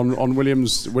tenner on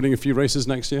Williams winning a few races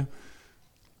next year?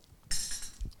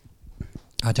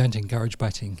 I don't encourage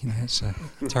betting. It's a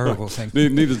terrible thing.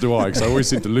 Neither do I, because I always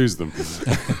seem to lose them.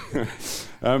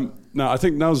 Now, I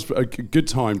think now's a good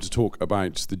time to talk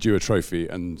about the Dewar Trophy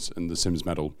and the Symonds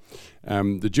Medal.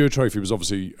 The Dewar Trophy was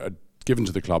obviously given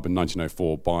to the club in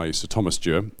 1904 by Sir Thomas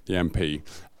Dewar, the MP,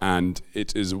 and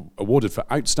it is awarded for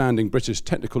outstanding British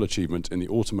technical achievement in the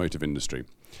automotive industry.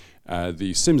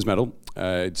 The Symonds Medal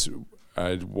is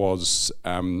a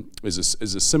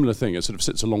similar thing. It sort of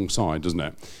sits alongside, doesn't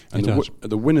it? And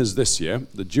the winners this year,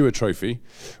 the Dewar Trophy,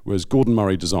 was Gordon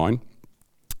Murray Design,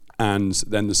 and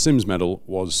then the Symonds Medal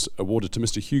was awarded to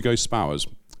Mr. Hugo Spowers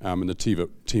and the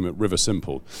team at River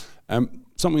Simple.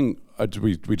 Something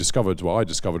we discovered, I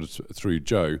discovered through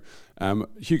Joe.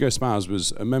 Hugo Spowers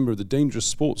was a member of the Dangerous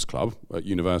Sports Club at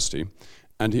university,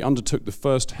 and he undertook the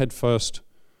first head-first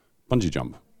bungee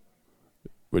jump,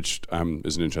 which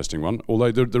is an interesting one.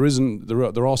 Although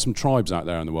there are some tribes out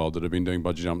there in the world that have been doing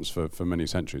bungee jumps for many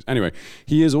centuries. Anyway,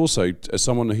 he is also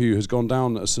someone who has gone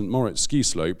down a St. Moritz ski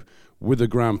slope with a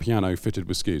grand piano fitted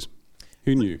with skis.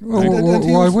 Who knew? Why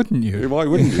wouldn't you? Why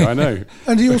wouldn't you? I know.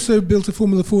 And he also built a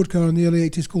Formula Ford car in the early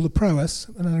 80s called the Prowess,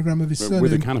 an anagram of his surname.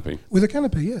 With a canopy. With a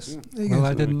canopy, yes. Yeah.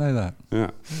 I didn't know that. Yeah.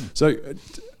 So,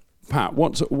 Pat,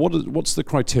 what's the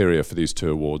criteria for these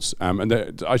two awards?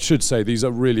 And I should say these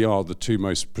really are the two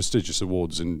most prestigious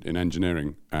awards in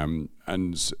engineering. And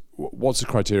what's the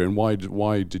criteria, and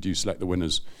why did you select the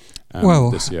winners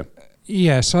this year?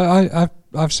 Yes,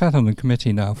 I've sat on the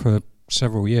committee now for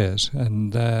several years,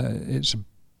 and it's a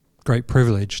great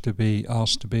privilege to be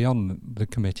asked to be on the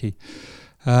committee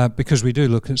because we do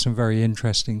look at some very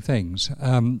interesting things.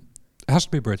 It has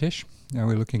to be British.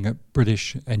 We're looking at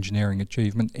British engineering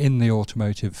achievement in the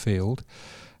automotive field,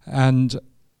 and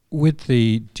with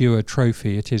the Dewar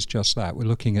Trophy, it is just that. We're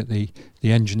looking at the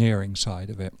engineering side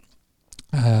of it.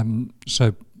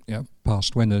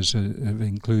 Past winners have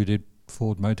included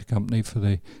Ford Motor Company for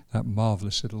that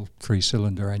marvellous little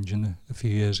 3-cylinder engine a few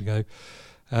years ago.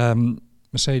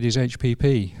 Mercedes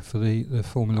HPP for the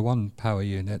Formula One power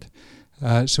unit.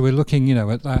 So we're looking,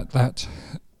 at that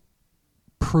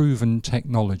proven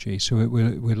technology. So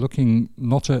we're looking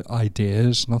not at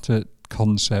ideas, not at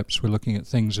concepts. We're looking at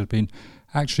things that have been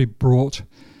actually brought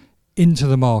into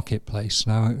the marketplace.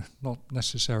 Now, not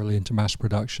necessarily into mass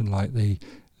production like the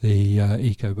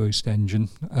EcoBoost engine,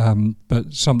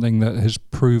 but something that has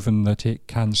proven that it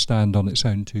can stand on its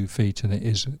own 2 feet and it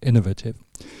is innovative.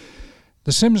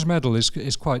 The Symonds Medal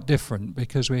is quite different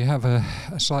because we have a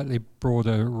slightly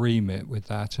broader remit with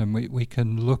that, and we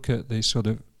can look at the sort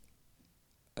of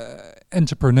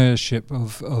entrepreneurship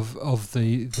of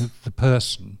the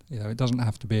person. It doesn't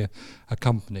have to be a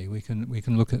company. We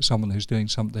can look at someone who's doing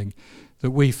something that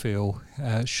we feel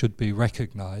should be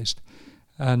recognised,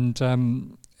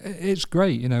 and it's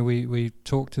great. We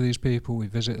talk to these people, we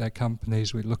visit their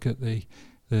companies, we look at the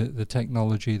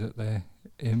technology that they're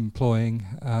employing.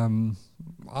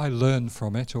 I learn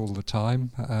from it all the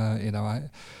time.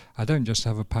 I don't just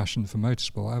have a passion for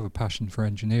motorsport, I have a passion for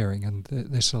engineering, and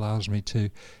this allows me to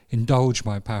indulge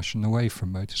my passion away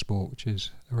from motorsport, which is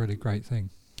a really great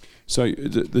thing. So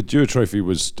the Dewar Trophy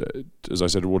was, as I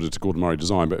said, awarded to Gordon Murray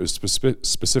Design, but it was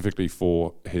specifically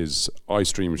for his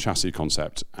iStream chassis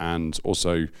concept and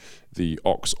also the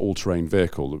Ox all-terrain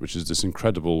vehicle, which is this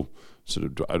incredible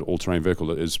sort of all-terrain vehicle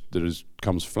that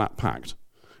comes flat packed.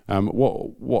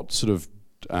 What sort of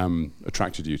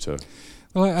attracted you to?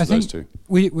 Well, I think those two?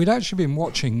 We'd actually been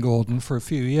watching Gordon for a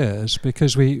few years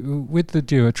because with the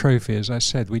Dewar Trophy, as I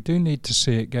said, we do need to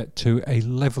see it get to a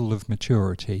level of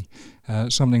maturity,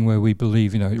 something where we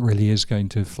believe, it really is going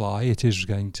to fly, it is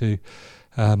going to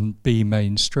be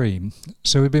mainstream.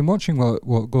 So we've been watching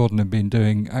what Gordon had been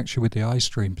doing, actually with the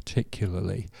iStream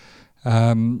particularly.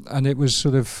 And it was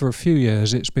sort of, for a few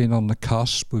years, it's been on the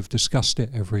cusp. We've discussed it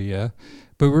every year.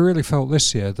 But we really felt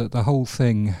this year that the whole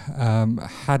thing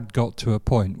had got to a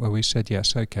point where we said,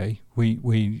 yes, okay,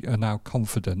 we are now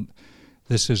confident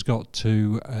this has got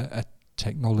to a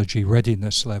technology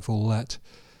readiness level that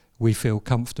we feel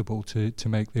comfortable to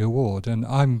make the award. And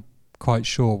I'm quite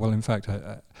sure, well, in fact,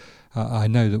 I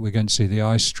know that we're going to see the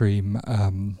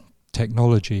iStream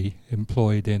technology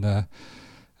employed in a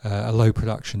low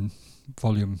volume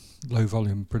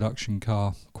production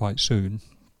car quite soon.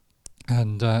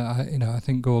 And I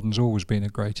think Gordon's always been a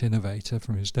great innovator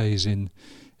from his days in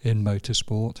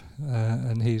motorsport,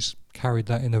 and he's carried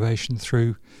that innovation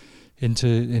through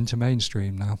into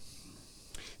mainstream now.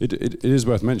 It is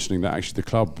worth mentioning that actually the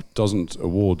club doesn't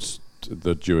award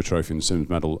the Dewar Trophy and the Symonds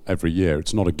Medal every year.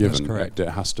 It's not a given. That's correct.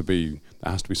 There has to be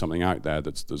something out there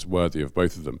that's worthy of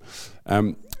both of them.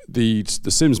 The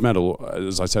Symonds Medal,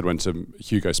 as I said, went to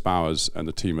Hugo Spowers and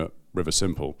the team at River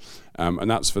Simple, and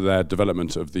that's for their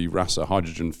development of the Rasa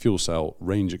hydrogen fuel cell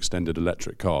range extended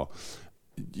electric car.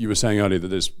 You were saying earlier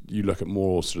that you look at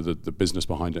more sort of the business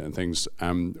behind it and things.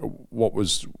 What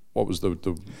was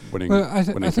the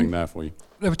winning thing there for you?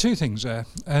 There were two things there,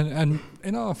 and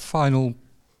in our final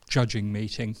judging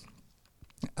meeting,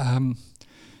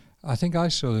 I think I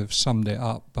sort of summed it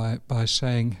up by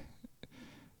saying,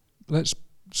 let's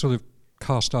sort of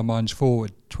cast our minds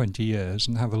forward 20 years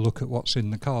and have a look at what's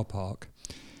in the car park.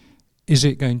 Is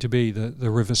it going to be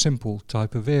the River Simple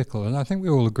type of vehicle? And I think we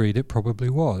all agreed it probably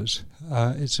was.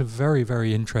 It's a very,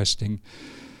 very interesting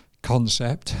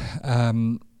concept.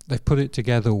 They've put it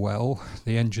together well.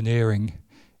 The engineering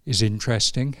is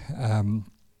interesting.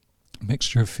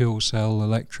 Mixture of fuel cell,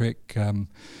 electric,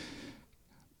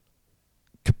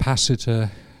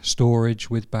 capacitor storage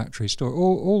with battery storage,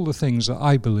 all the things that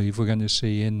I believe we're going to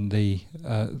see in the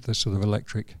sort of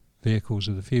electric vehicles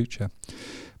of the future.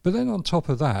 But then on top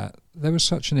of that, there was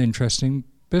such an interesting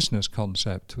business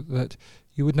concept that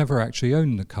you would never actually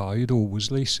own the car, you'd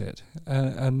always lease it.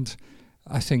 And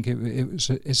I think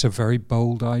it's a very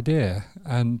bold idea.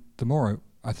 And the more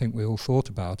I think we all thought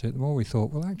about it, the more we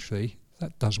thought, well, actually,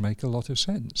 that does make a lot of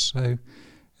sense. So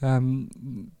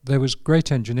there was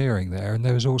great engineering there, and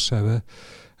there was also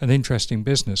an interesting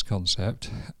business concept,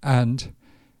 and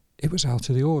it was out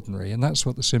of the ordinary. And that's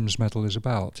what the Symonds Medal is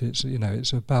about.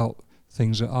 It's about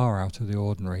things that are out of the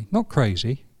ordinary, not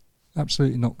crazy,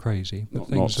 absolutely not crazy, but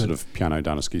not sort of piano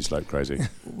down a ski slope crazy.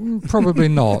 Probably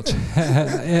not.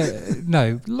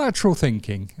 No, lateral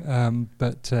thinking.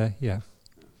 But yeah.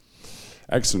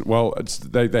 Excellent. Well,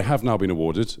 they have now been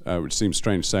awarded, which seems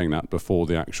strange saying that before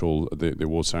the actual the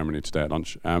award ceremony today at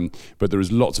lunch. But there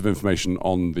is lots of information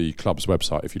on the club's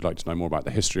website if you'd like to know more about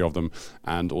the history of them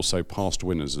and also past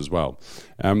winners as well.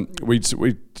 We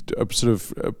are sort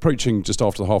of approaching just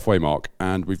after the halfway mark,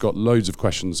 and we've got loads of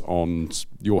questions on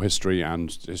your history and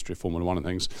the history of Formula One and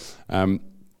things.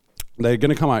 They're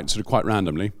going to come out sort of quite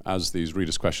randomly, as these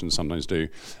readers' questions sometimes do.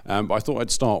 But I thought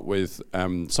I'd start with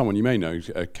someone you may know,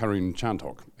 Karun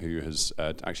Chandhok, who has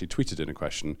actually tweeted in a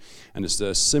question. And it's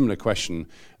a similar question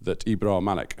that Ibrahim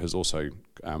Malik has also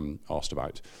asked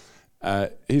about.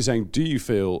 He's saying, do you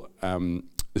feel,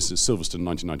 this is Silverstone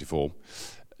 1994,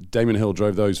 Damon Hill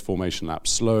drove those formation laps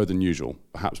slower than usual,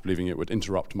 perhaps believing it would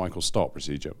interrupt Michael's start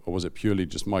procedure? Or was it purely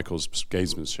just Michael's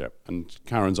gamesmanship? And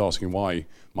Karen's asking why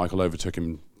Michael overtook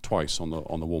him twice on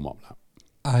the warm-up lap.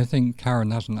 I think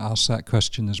Karen hasn't asked that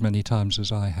question as many times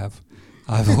as I have.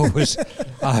 I've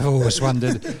always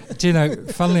wondered. Do you know,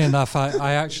 funnily enough,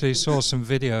 I actually saw some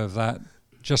video of that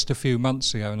just a few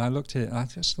months ago, and I looked at it and I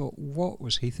just thought, what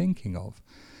was he thinking of?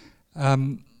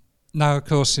 Now, of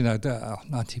course,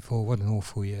 94, what an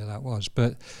awful year that was.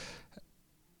 But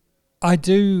I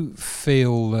do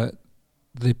feel that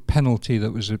the penalty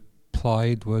that was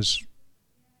applied was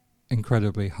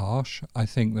incredibly harsh. I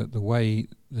think that the way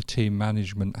the team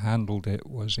management handled it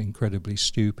was incredibly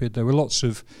stupid. There were lots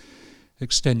of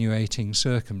extenuating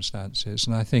circumstances,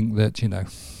 and I think that,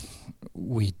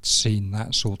 we'd seen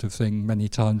that sort of thing many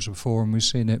times before, and we've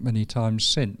seen it many times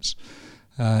since.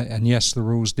 And yes, the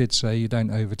rules did say you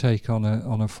don't overtake on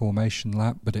a formation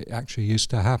lap, but it actually used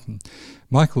to happen.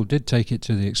 Michael did take it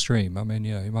to the extreme. I mean,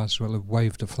 he might as well have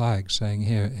waved a flag saying,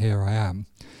 here I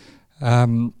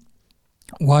am.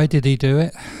 Why did he do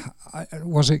it?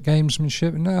 Was it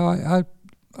gamesmanship? No,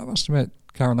 I must admit,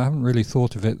 Karen, I haven't really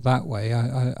thought of it that way.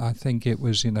 I think it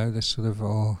was, this sort of,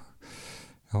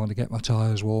 I want to get my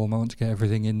tyres warm, I want to get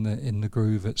everything in the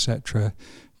groove, etc.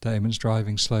 Damon's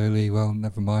driving slowly, well,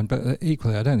 never mind. But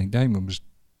equally, I don't think Damon was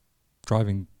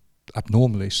driving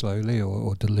abnormally slowly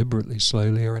or deliberately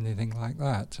slowly or anything like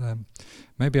that.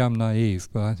 Maybe I'm naive,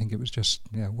 but I think it was just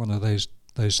one of those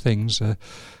things, a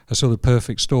sort of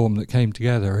perfect storm that came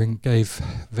together and gave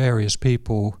various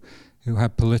people who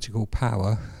had political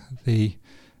power the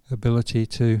ability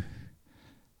to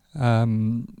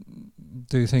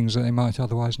do things that they might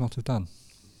otherwise not have done.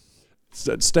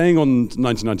 Staying on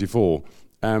 1994,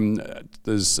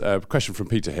 There's a question from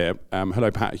Peter here.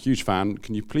 Hello, Pat, a huge fan.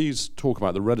 Can you please talk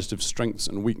about the relative strengths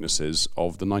and weaknesses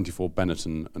of the 94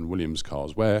 Benetton and Williams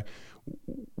cars? Where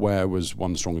was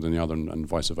one stronger than the other and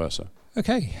vice versa?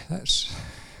 Okay, that's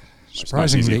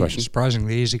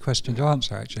surprisingly easy question to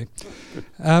answer, actually.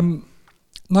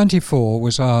 94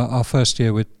 was our first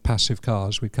year with passive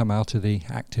cars. We'd come out of the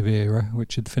active era,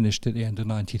 which had finished at the end of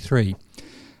 93.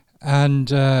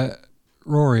 And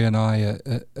Rory and I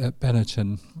at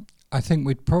Benetton, I think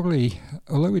we'd probably,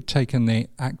 although we'd taken the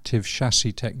active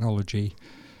chassis technology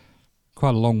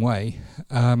quite a long way,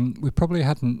 we probably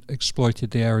hadn't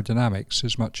exploited the aerodynamics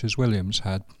as much as Williams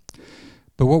had.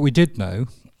 But what we did know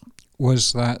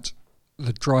was that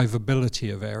the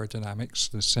drivability of aerodynamics,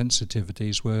 the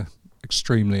sensitivities, were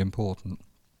extremely important.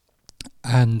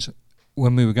 And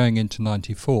when we were going into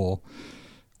 94,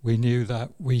 we knew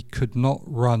that we could not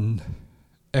run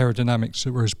aerodynamics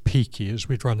that were as peaky as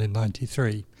we'd run in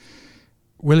 93.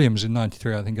 Williams in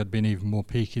 93, I think, had been even more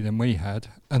peaky than we had,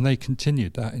 and they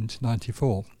continued that into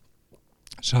 94.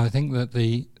 So I think that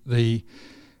the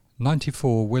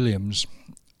 94 Williams,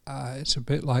 it's a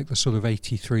bit like the sort of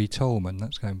 83 Tolman,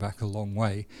 that's going back a long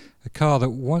way. A car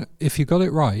that, if you got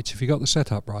it right, if you got the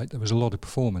setup right, there was a lot of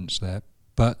performance there,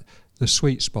 but the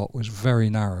sweet spot was very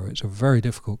narrow. It's a very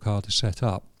difficult car to set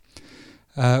up.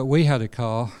 We had a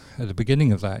car at the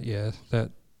beginning of that year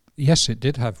that, yes, it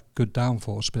did have good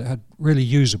downforce, but it had really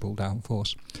usable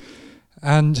downforce.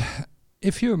 And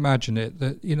if you imagine it,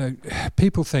 that, you know,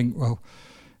 people think, well,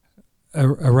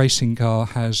 a racing car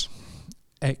has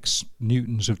X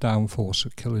newtons of downforce, or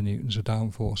kilonewtons of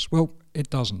downforce. Well, it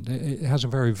doesn't. It has a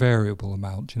very variable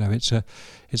amount. You know, it's a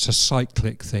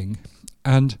cyclic thing,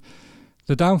 and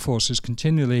the downforce is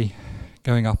continually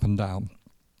going up and down.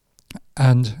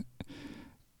 And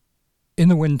in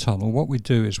the wind tunnel, what we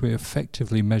do is we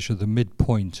effectively measure the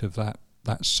midpoint of that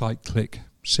cyclic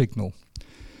signal.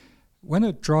 When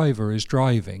a driver is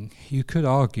driving, you could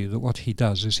argue that what he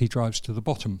does is he drives to the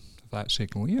bottom of that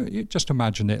signal. You just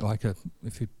imagine it like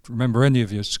if you remember any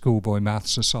of your schoolboy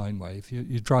maths, a sine wave.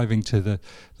 You're driving to the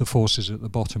forces at the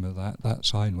bottom of that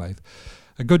sine wave.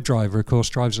 A good driver, of course,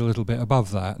 drives a little bit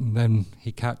above that, and then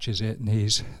he catches it,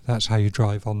 and that's how you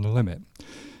drive on the limit.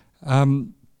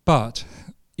 But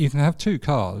you can have two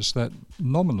cars that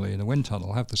nominally in a wind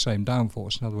tunnel have the same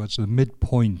downforce. In other words, the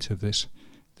midpoint of this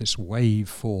wave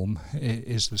form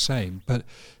is the same. But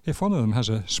if one of them has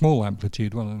a small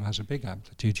amplitude, one of them has a big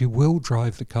amplitude, you will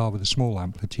drive the car with a small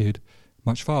amplitude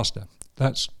much faster.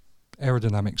 That's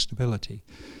aerodynamic stability.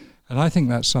 And I think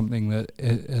that's something that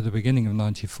at the beginning of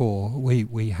 94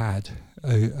 we had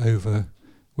over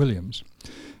Williams.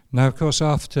 Now, of course,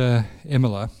 after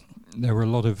Imola, there were a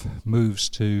lot of moves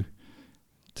to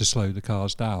slow the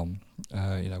cars down.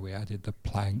 We added the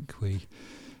plank, we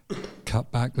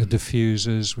cut back the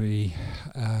diffusers, we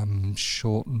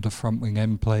shortened the front wing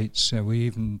end plates, we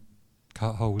even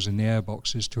cut holes in the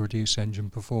airboxes to reduce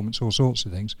engine performance, all sorts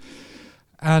of things.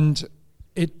 And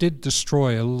it did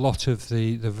destroy a lot of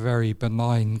the very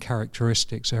benign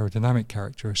characteristics, aerodynamic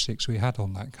characteristics we had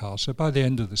on that car. So by the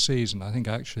end of the season, I think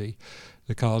actually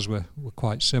the cars were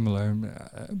quite similar.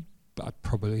 I'd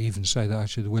probably even say that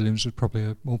actually the Williams was probably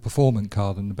a more performant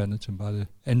car than the Benetton by the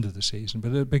end of the season. But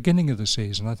at the beginning of the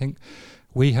season, I think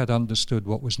we had understood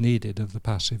what was needed of the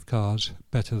passive cars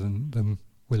better than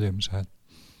Williams had.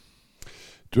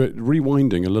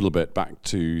 Rewinding a little bit back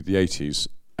to the 80s,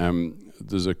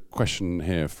 there's a question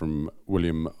here from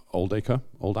William Oldaker.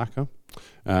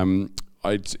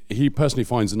 He personally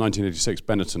finds the 1986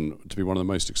 Benetton to be one of the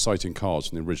most exciting cars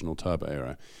from the original turbo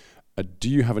era. Do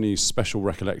you have any special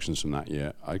recollections from that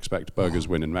year? I expect Berger's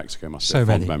win in Mexico must be a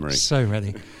fond memory. So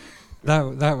many.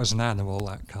 That was an animal,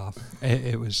 that car.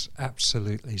 It was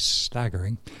absolutely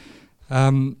staggering.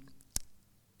 In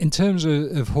terms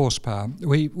of horsepower,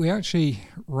 we actually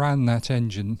ran that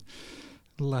engine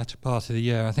the latter part of the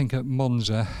year, I think at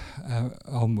Monza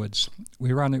onwards.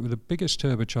 We ran it with the biggest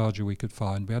turbocharger we could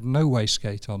find. We had no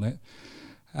wastegate on it,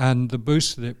 and the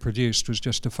boost that it produced was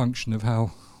just a function of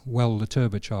how well the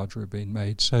turbocharger had been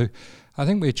made. So I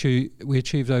think we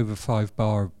achieved over 5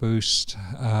 bar of boost.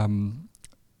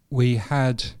 We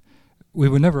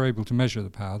were never able to measure the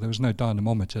power. There was no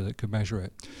dynamometer that could measure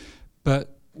it,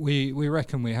 but we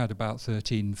reckon we had about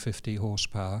 1350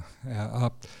 horsepower.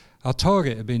 Our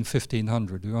target had been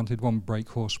 1500. We wanted 1 brake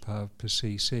horsepower per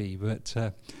cc, but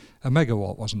a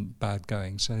megawatt wasn't bad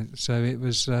going. So it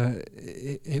was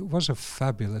a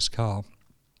fabulous car.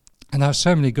 And I have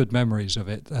so many good memories of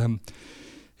it.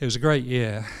 It was a great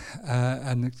year,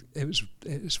 and it was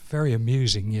a very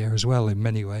amusing year as well in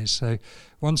many ways. So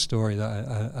one story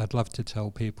that I'd love to tell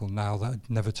people now that I'd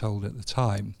never told at the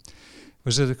time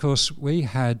was that, of course, we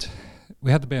had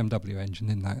the BMW engine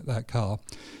in that car,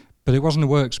 but it wasn't a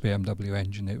works BMW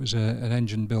engine. It was an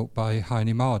engine built by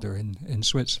Heine Marder in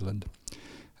Switzerland.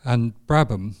 And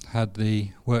Brabham had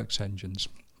the works engines.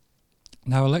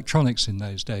 Now, electronics in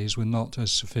those days were not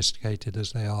as sophisticated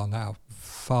as they are now,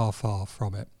 far, far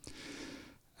from it.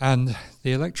 And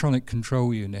the electronic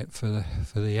control unit for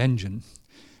the engine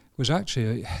was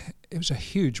actually, it was a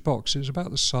huge box. It was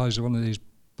about the size of one of these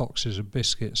boxes of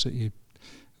biscuits that you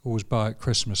always buy at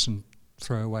Christmas and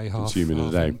throw away half. Consume in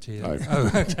a day.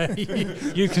 Oh, okay.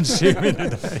 You consume in a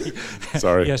day.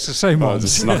 Sorry. Yes, the same one. I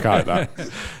just snuck out that.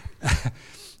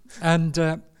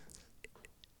 And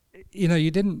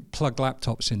you didn't plug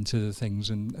laptops into the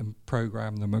things and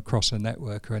program them across a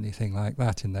network or anything like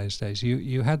that in those days.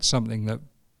 You had something that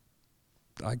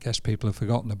I guess people have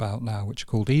forgotten about now, which are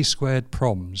called E-squared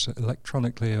PROMs,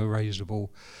 electronically erasable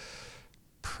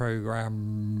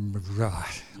program.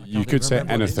 You could say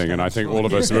anything, and I think all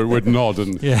of us would nod.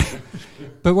 And yeah.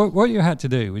 But what you had to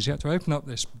do was you had to open up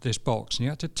this box, and you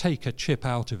had to take a chip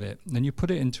out of it, and then you put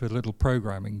it into a little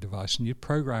programming device, and you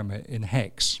program it in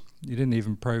hex. You didn't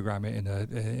even program it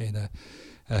in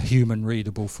a human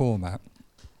readable format.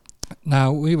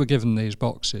 Now, we were given these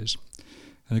boxes,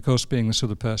 and of course, being the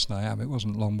sort of person I am, it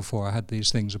wasn't long before I had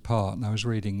these things apart, and I was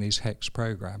reading these hex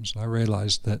programs, and I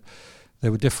realized that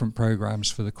there were different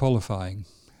programs for the qualifying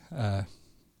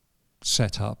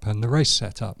setup and the race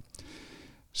setup.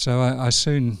 So I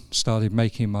soon started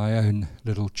making my own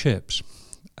little chips,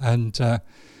 and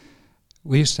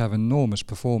we used to have enormous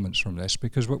performance from this,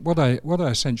 because what I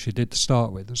essentially did to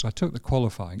start with was I took the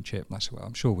qualifying chip and I said, well,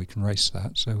 I'm sure we can race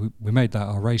that. So we made that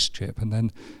our race chip, and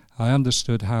then I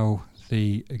understood how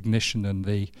the ignition and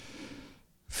the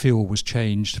fuel was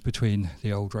changed between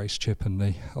the old race chip and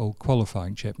the old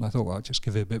qualifying chip, and I thought, well, I'll just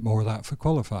give it a bit more of that for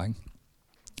qualifying.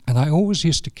 And I always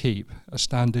used to keep a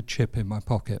standard chip in my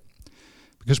pocket,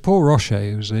 because Paul Rocher,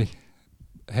 who was the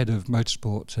head of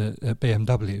motorsport at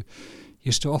BMW,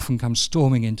 used to often come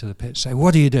storming into the pit and say,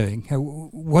 what are you doing? I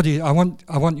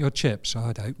want your chip. So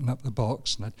I'd open up the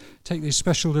box and I'd take these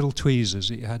special little tweezers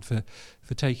that you had for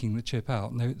taking the chip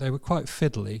out, and they were quite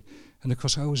fiddly. And of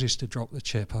course, I always used to drop the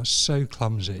chip. I was so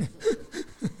clumsy.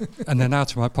 And then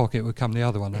out of my pocket would come the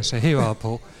other one. I'd say, here you are,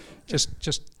 Paul,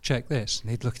 just check this.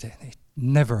 And he'd look at it and he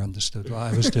never understood what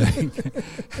I was doing.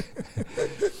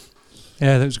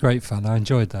 Yeah, that was great fun. I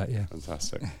enjoyed that, yeah.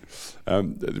 Fantastic.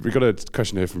 We've got a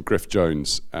question here from Griff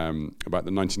Jones about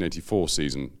the 1984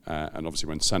 season, and obviously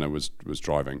when Senna was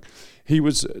driving. He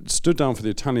was stood down for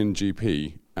the Italian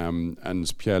GP, and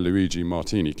Pierluigi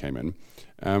Martini came in.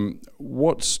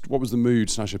 What was the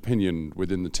mood/opinion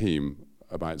within the team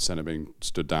about Senna being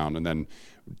stood down, and then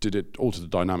did it alter the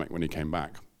dynamic when he came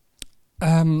back?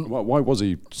 Why was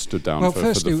he stood down? Well, for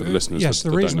firstly, the listeners? yes,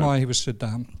 the reason why he was stood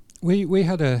down. We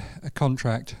had a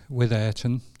contract with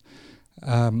Ayrton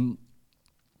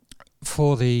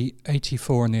for the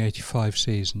 84 and the 85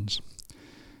 seasons.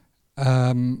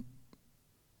 It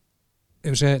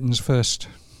was Ayrton's first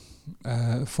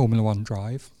Formula One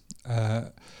drive,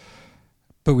 but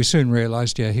we soon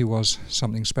realised, he was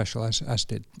something special, as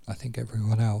did, I think,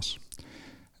 everyone else.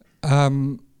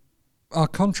 Our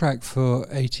contract for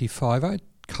 85, I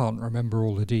can't remember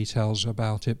all the details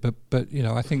about it, but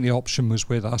I think the option was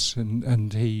with us,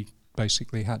 and he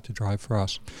basically had to drive for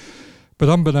us. But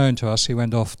unbeknown to us, he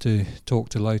went off to talk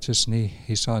to Lotus, and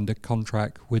he signed a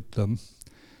contract with them.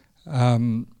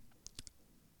 And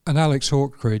Alex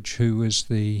Hawkridge, who was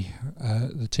the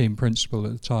team principal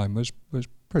at the time, was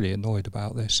pretty annoyed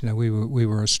about this. We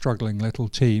were a struggling little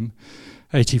team.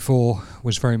 84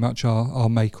 was very much our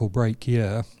make or break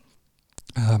year.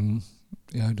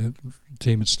 The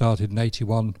team had started in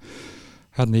 81,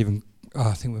 hadn't even,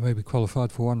 I think we maybe qualified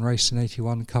for one race in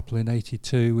 81, a couple in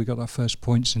 82. We got our first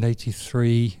points in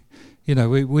 83.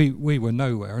 We were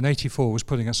nowhere, and 84 was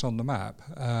putting us on the map.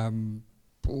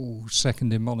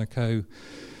 Second in Monaco,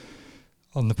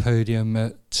 on the podium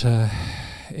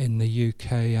in the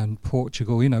UK and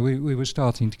Portugal. We were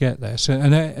starting to get there. So,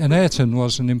 and Ayrton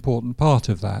was an important part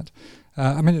of that.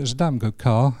 It was a damn good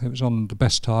car. It was on the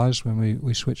best tyres when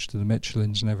we switched to the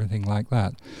Michelins and everything like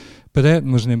that. But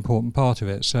Ayrton was an important part of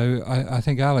it. So I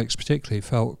think Alex particularly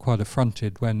felt quite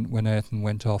affronted when Ayrton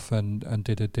went off and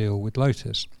did a deal with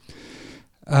Lotus.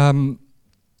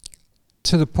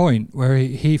 To the point where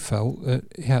he felt that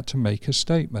he had to make a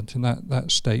statement, and that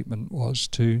statement was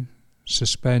to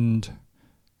suspend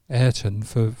Ayrton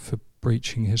for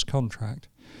breaching his contract.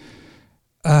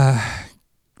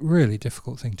 really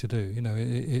difficult thing to do.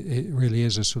 It really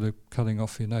is a sort of cutting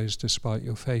off your nose to spite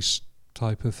your face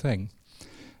type of thing.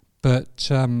 But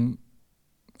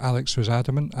Alex was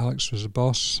adamant. Alex was the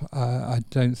boss. I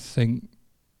don't think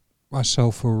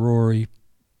myself or Rory,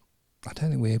 I don't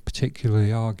think we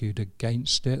particularly argued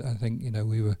against it. I think,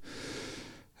 we were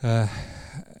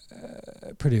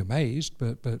pretty amazed,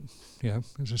 but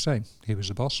as I say, he was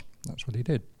the boss. That's what he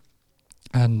did.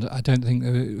 And I don't think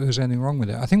there was anything wrong with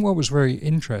it. I think what was very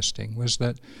interesting was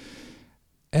that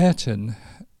Ayrton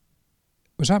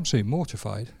was absolutely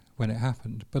mortified when it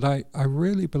happened, but I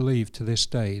really believe to this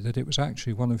day that it was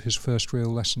actually one of his first real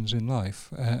lessons in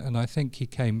life, and I think he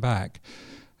came back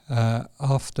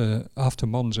after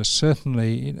Monza.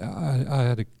 Certainly, I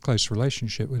had a close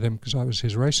relationship with him because I was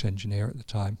his race engineer at the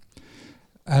time,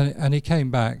 and he came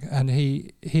back and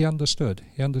he understood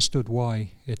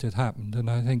why it had happened, and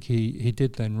I think he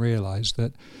did then realise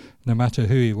that no matter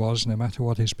who he was, no matter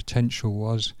what his potential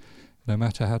was, no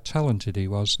matter how talented he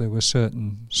was, there were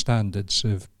certain standards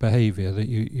of behaviour that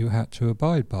you had to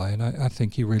abide by, and I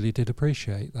think he really did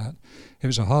appreciate that. It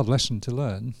was a hard lesson to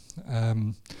learn,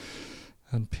 and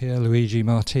Pierluigi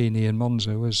Martini in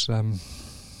Monza was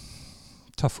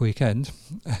tough weekend,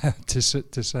 to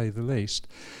say the least.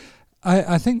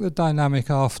 I think the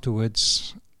dynamic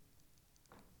afterwards,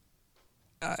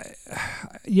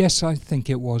 yes, I think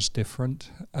it was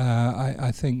different.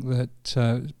 I think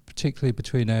that particularly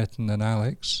between Ayrton and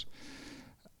Alex,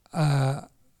 I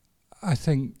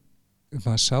think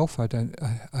myself, I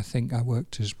think I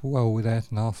worked as well with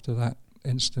Ayrton after that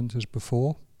incident as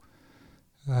before.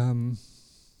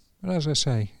 But as I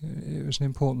say, it was an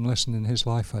important lesson in his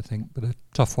life, I think, but a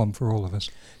tough one for all of us.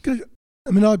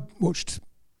 I watched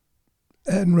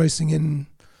Ayrton racing in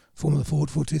Formula Ford,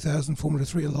 Ford 2000, Formula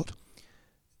 3 a lot,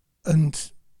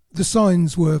 and the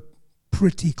signs were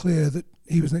pretty clear that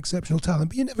he was an exceptional talent,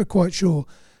 but you're never quite sure.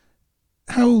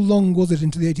 How long was it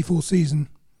into the 84 season?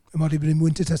 It might have been in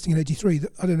winter testing in 83.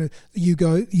 That, I don't know,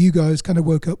 that you guys kind of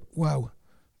woke up, wow,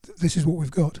 this is what we've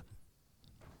got.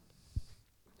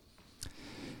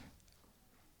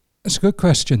 It's a good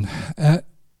question.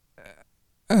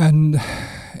 And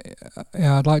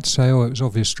I'd like to say, it was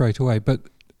obvious straight away, but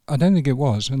I don't think it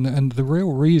was. And the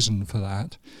real reason for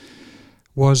that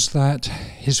was that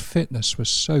his fitness was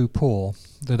so poor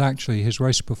that actually his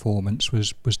race performance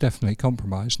was definitely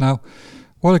compromised. Now,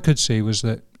 what I could see was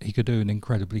that he could do an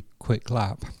incredibly quick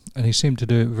lap, and he seemed to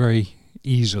do it very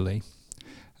easily.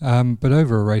 But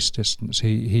over a race distance,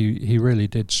 he really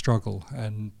did struggle.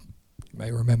 And you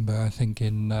may remember, I think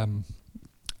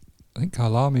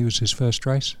Kyalami was his first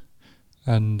race,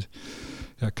 and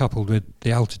coupled with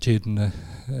the altitude and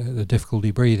the difficulty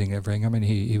breathing everything, I mean,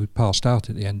 he passed out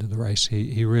at the end of the race.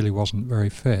 He really wasn't very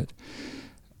fit.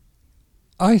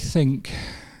 I think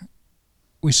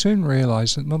we soon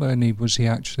realised that not only was he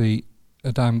actually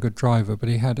a damn good driver, but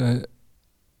he had an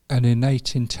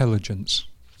innate intelligence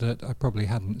that I probably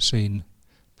hadn't seen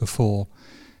before.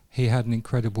 He had an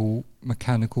incredible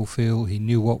mechanical feel. He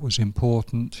knew what was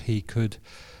important. He could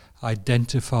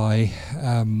identify.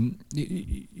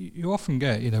 You often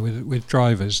get, with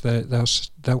drivers,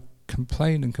 they'll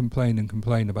complain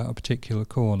about a particular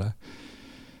corner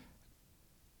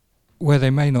where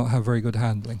they may not have very good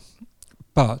handling,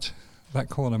 but that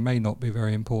corner may not be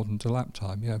very important to lap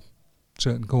time.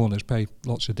 Certain corners pay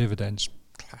lots of dividends.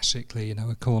 Classically,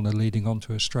 a corner leading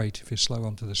onto a straight, if you're slow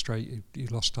onto the straight, you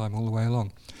lost time all the way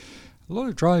along. A lot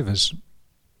of drivers,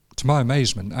 to my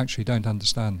amazement, actually don't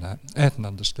understand that. Ayrton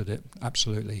understood it,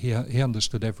 absolutely. He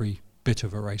understood every bit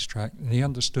of a racetrack, and he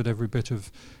understood every bit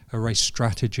of a race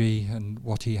strategy and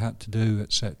what he had to do,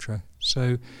 etc.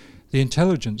 So the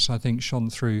intelligence, I think, shone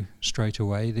through straight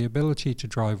away. The ability to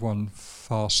drive one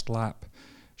fast lap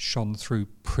shone through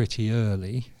pretty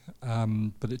early,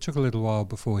 but it took a little while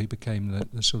before he became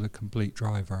the sort of complete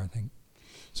driver, I think.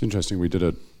 It's interesting. We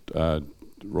did a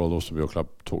Royal Automobile Club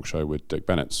talk show with Dick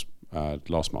Bennett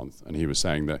last month, and he was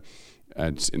saying that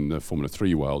in the Formula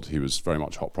 3 world, he was very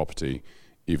much hot property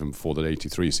even before the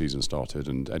 83 season started,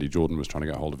 and Eddie Jordan was trying to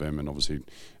get hold of him, and obviously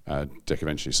Dick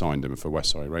eventually signed him for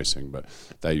West Surrey Racing, but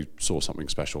they saw something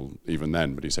special even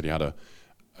then. But he said he had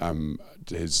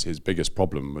his biggest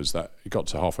problem was that he got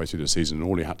to halfway through the season and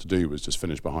all he had to do was just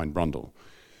finish behind Brundle.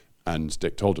 And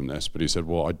Dick told him this, but he said,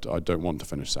 well, I don't want to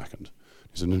finish second.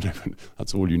 He said, no,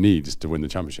 that's all you need to win the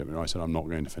championship. And I said, I'm not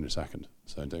going to finish second.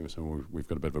 So David said, well, we've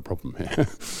got a bit of a problem here.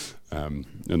 And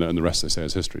the rest, they say,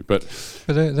 is history. But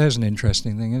there's an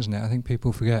interesting thing, isn't it? I think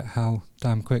people forget how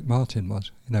damn quick Martin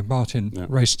was. Martin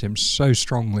raced him so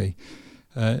strongly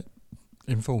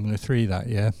in Formula 3 that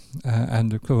year.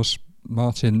 And, of course,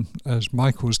 Martin, as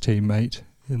Michael's teammate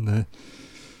in the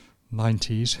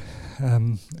 90s.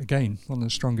 Again, one of the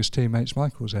strongest teammates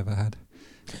Michael's ever had.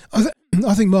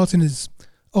 I think Martin is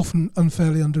often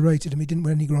unfairly underrated. I mean, he didn't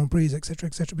win any Grand Prix, etc.,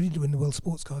 but he did win the World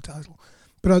Sports Car title.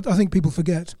 But I think people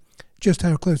forget just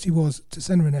how close he was to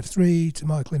Senna in F3, to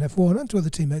Michael in F1, and to other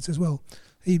teammates as well.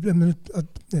 I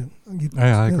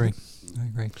agree.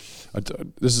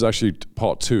 This is actually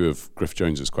part 2 of Griff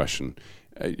Jones's question.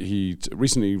 He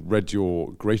recently read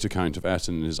your great account of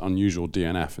Ayrton and his unusual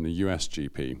DNF in the US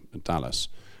GP at Dallas.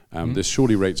 This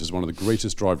surely rates as one of the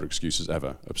greatest driver excuses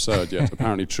ever. Absurd, yet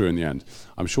apparently true in the end.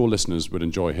 I'm sure listeners would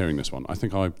enjoy hearing this one. I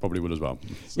think I probably would as well.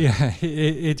 So. Yeah,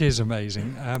 it is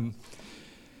amazing.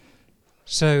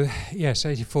 So, yes,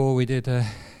 84, we did...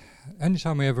 only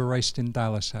time we ever raced in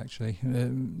Dallas, actually.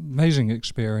 Amazing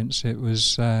experience. It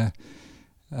was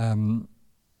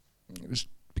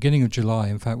beginning of July.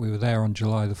 In fact, we were there on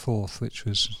July the 4th, which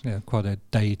was quite a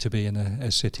day to be in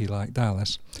a city like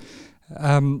Dallas.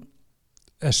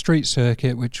 A street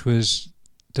circuit which was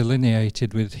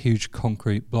delineated with huge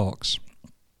concrete blocks.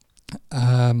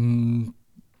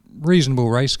 Reasonable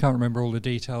race, can't remember all the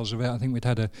details of it. I think we'd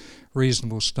had a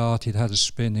reasonable start, he'd had a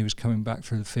spin, he was coming back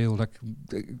through the field, I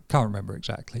can't remember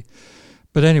exactly.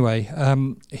 But anyway,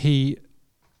 he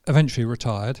eventually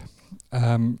retired,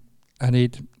 and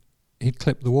he'd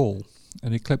clipped the wall,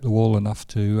 and he'd clipped the wall enough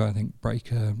to, I think,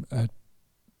 break a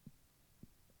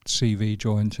CV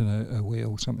joint and a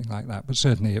wheel, something like that, but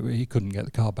certainly he couldn't get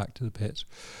the car back to the pits.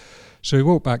 So he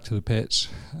walked back to the pits.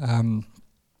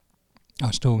 I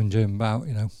was talking to him about,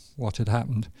 what had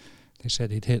happened. They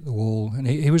said he'd hit the wall, and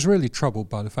he was really troubled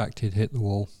by the fact he'd hit the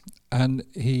wall. And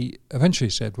he eventually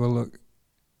said, well, look,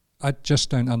 I just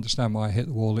don't understand why I hit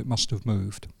the wall. It must have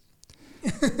moved.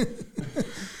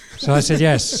 So I said,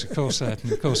 yes, of course it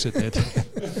did.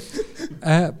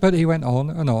 But he went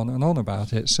on and on and on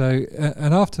about it. So,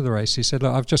 and after the race, he said,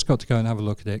 look, I've just got to go and have a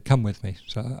look at it. Come with me.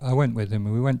 So I went with him,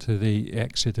 and we went to the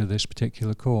exit of this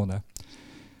particular corner.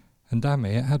 And damn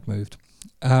me, it had moved.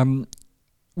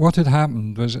 What had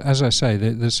happened was, as I say,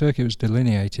 the circuit was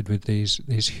delineated with these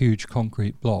huge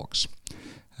concrete blocks,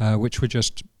 which were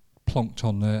just plonked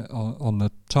on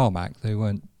the tarmac. They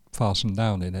weren't fastened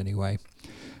down in any way.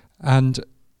 And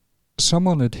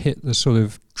someone had hit the sort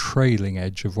of trailing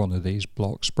edge of one of these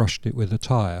blocks, brushed it with a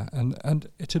tyre, and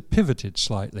it had pivoted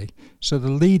slightly. So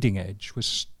the leading edge was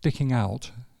sticking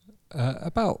out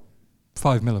about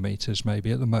 5 millimetres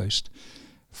maybe at the most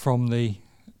from the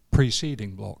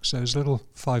preceding block, so it was a little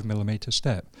 5 millimetre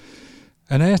step.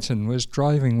 And Ayrton was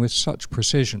driving with such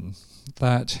precision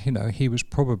that, he was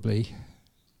probably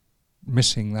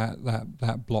missing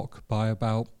that block by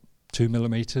about 2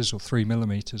 millimetres or 3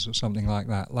 millimetres or something like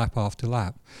that, lap after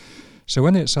lap. So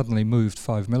when it suddenly moved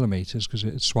 5 millimetres, because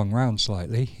it had swung round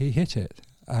slightly, he hit it.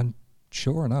 And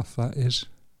sure enough, that is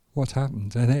what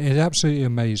happened. And it absolutely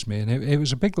amazed me. And it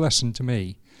was a big lesson to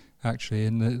me, actually,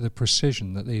 in the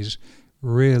precision that these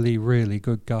really, really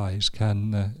good guys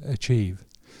can achieve.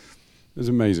 It's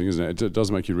amazing, isn't it? It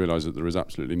does make you realise that there is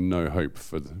absolutely no hope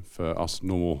for us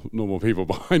normal people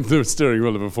behind the steering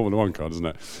wheel of a Formula One car, doesn't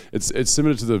it? It's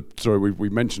similar to the story we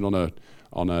mentioned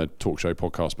on a talk show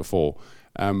podcast before,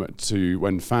 to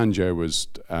when Fangio was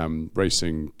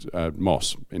racing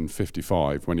Moss in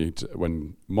 '55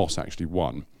 when Moss actually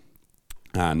won,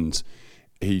 and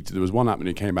there was one lap and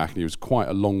he came back and he was quite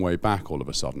a long way back all of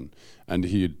a sudden, and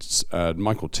he had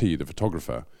Michael T, the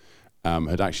photographer,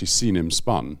 had actually seen him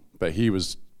spun, but he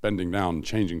was bending down,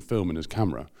 changing film in his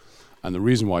camera. And the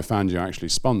reason why Fangio actually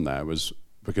spun there was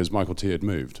because Michael T had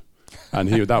moved. And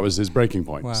that was his breaking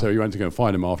point. Wow. So he went to go and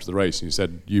find him after the race, and he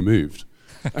said, you moved.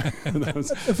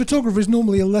 A photographer is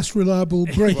normally a less reliable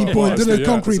breaking point than a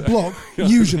concrete block,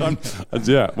 usually.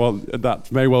 Well,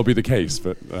 that may well be the case.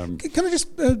 But can I just...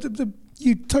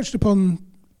 you touched upon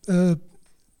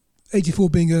 84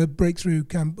 being a breakthrough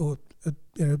camp, or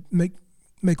make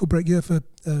or break year for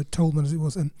Tolman, as it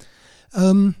was then.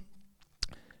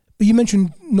 But you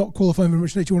mentioned not qualifying very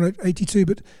much in 81, 82,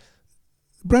 but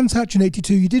Brands Hatch in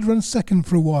 82, you did run second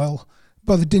for a while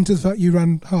by the dint of the fact you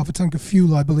ran half a tank of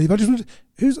fuel, I believe. I just wondered,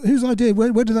 whose idea,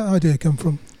 where did that idea come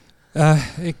from?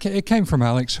 It came from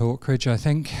Alex Hawkridge, I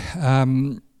think.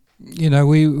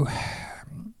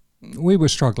 We were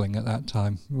struggling at that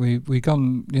time.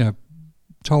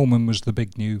 Tolman was the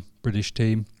big new British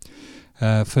team.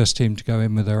 First team to go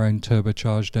in with their own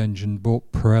turbocharged engine,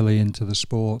 brought Pirelli into the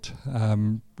sport.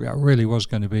 It really was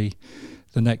going to be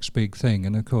the next big thing,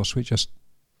 and of course we just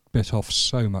bit off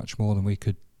so much more than we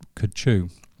could chew.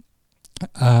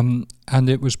 And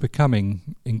it was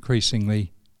becoming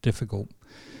increasingly difficult.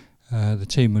 The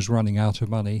team was running out of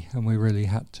money, and we really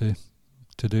had to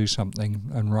to do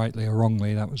something, and rightly or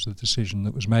wrongly, that was the decision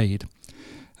that was made.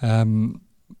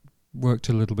 Worked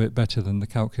a little bit better than the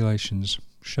calculations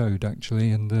showed,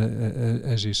 actually, and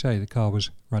as you say, the car was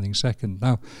running second.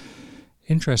 Now,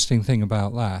 interesting thing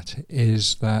about that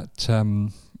is that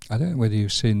I don't know whether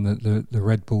you've seen the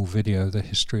Red Bull video, the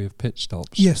history of pit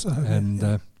stops. Yes, I have.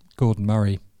 And Gordon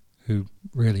Murray, who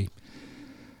really,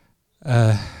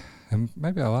 and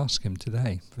maybe I'll ask him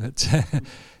today, but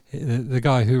the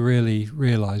guy who really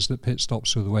realised that pit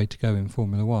stops were the way to go in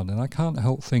Formula One. And I can't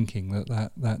help thinking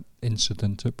that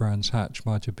incident at Brands Hatch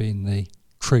might have been the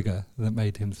trigger that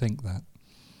made him think that.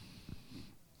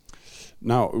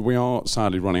 Now, we are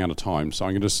sadly running out of time, so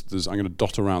I'm going to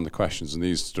dot around the questions, and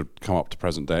these come up to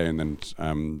present day, and then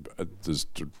there's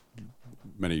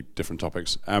many different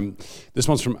topics. This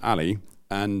one's from Ali,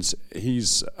 and he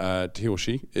or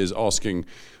she is asking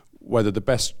whether the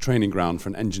best training ground for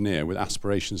an engineer with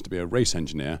aspirations to be a race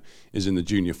engineer is in the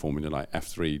junior formula like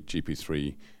F3,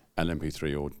 GP3,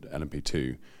 LMP3 or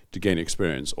LMP2 to gain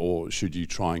experience, or should you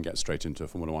try and get straight into a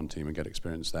Formula One team and get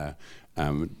experience there,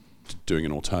 doing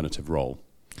an alternative role?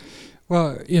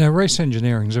 Well, race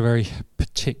engineering is a very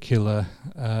particular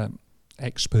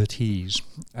expertise,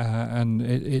 and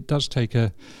it does take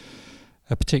a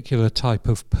particular type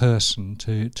of person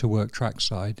to work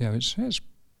trackside.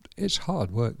 It's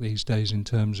hard work these days in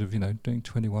terms of doing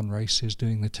 21 races,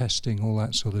 doing the testing, all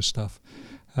that sort of stuff.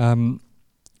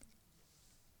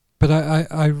 But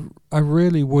I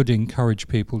really would encourage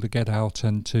people to get out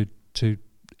and to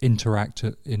interact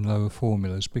in lower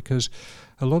formulas, because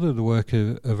a lot of the work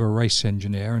of a race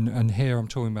engineer, and here I'm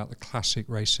talking about the classic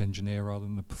race engineer rather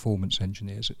than the performance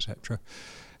engineers, etc.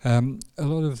 A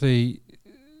lot of the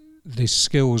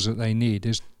skills that they need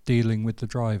is dealing with the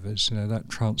drivers, that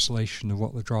translation of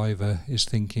what the driver is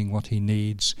thinking, what he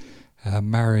needs,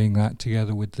 marrying that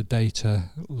together with the data,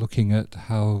 looking at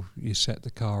how you set the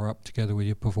car up together with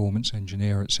your performance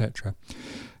engineer, etc.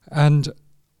 And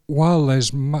while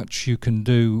there's much you can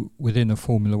do within a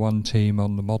Formula One team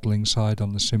on the modelling side,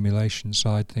 on the simulation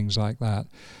side, things like that,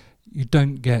 you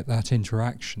don't get that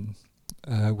interaction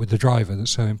with the driver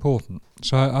that's so important.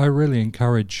 So I really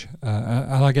encourage,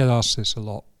 and I get asked this a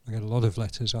lot, I get a lot of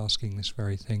letters asking this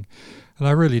very thing, and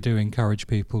I really do encourage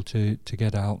people to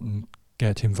get out and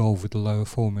get involved with the lower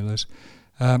formulas.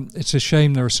 It's a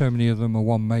shame there are so many of them are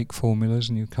one-make formulas,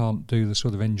 and you can't do the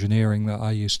sort of engineering that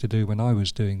I used to do when I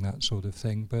was doing that sort of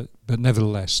thing, but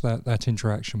nevertheless, that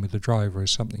interaction with the driver is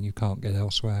something you can't get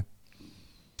elsewhere.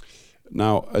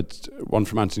 Now, one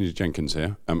from Anthony Jenkins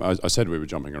here. I said we were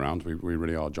jumping around. We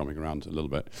really are jumping around a little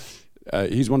bit.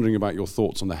 He's wondering about your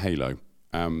thoughts on the halo.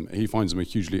 He finds them a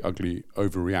hugely ugly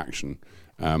overreaction.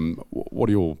 What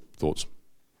are your thoughts?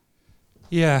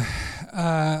 Yeah,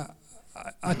 I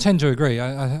tend to agree.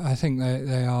 I think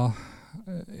they are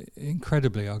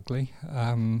incredibly ugly.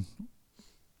 There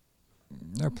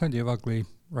are plenty of ugly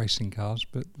racing cars,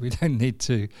 but we don't need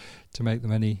to make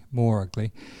them any more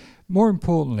ugly. More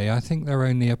importantly, I think they're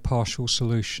only a partial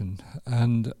solution,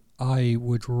 and I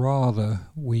would rather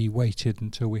we waited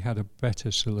until we had a better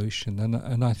solution.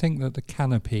 And I think that the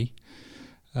canopy,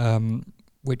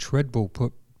 which Red Bull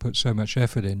put so much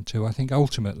effort into, I think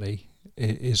ultimately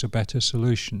is a better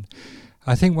solution.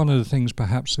 I think one of the things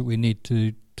perhaps that we need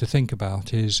to think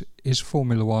about is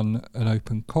Formula One an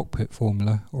open cockpit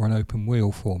formula or an open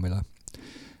wheel formula?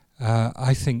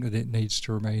 I think that it needs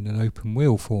to remain an open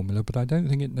wheel formula, but I don't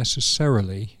think it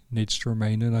necessarily needs to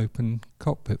remain an open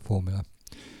cockpit formula.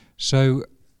 So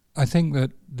I think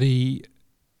that the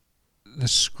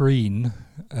screen,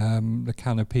 the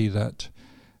canopy that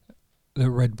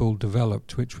Red Bull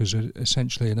developed, which was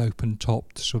essentially an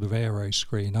open-topped sort of aero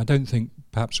screen, I don't think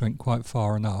perhaps went quite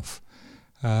far enough.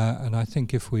 And I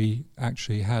think if we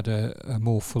actually had a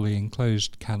more fully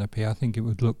enclosed canopy, I think it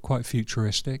would look quite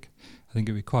futuristic. I think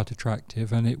it would be quite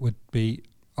attractive, and it would be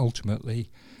ultimately,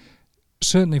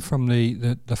 certainly from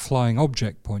the flying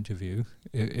object point of view,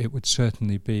 it would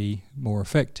certainly be more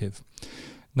effective.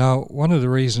 Now, one of the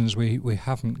reasons we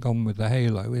haven't gone with the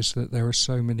halo is that there are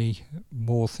so many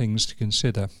more things to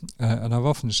consider. And I've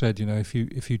often said, if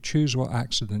you choose what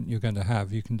accident you're going to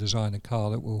have, you can design a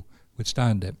car that will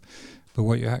withstand it. But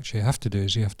what you actually have to do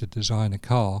is you have to design a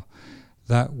car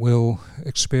that will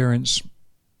experience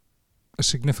a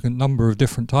significant number of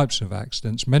different types of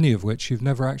accidents, many of which you've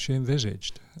never actually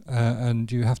envisaged.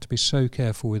 And you have to be so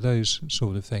careful with those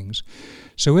sort of things.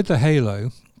 So with the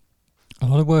halo, a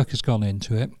lot of work has gone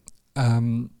into it.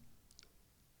 A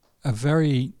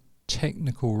very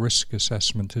technical risk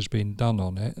assessment has been done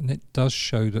on it, and it does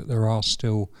show that there are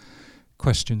still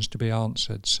questions to be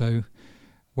answered. So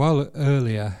while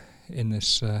earlier in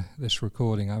this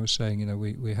recording, I was saying,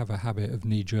 we have a habit of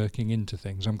knee-jerking into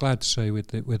things. I'm glad to say with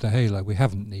the Halo, we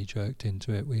haven't knee-jerked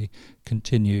into it. We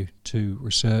continue to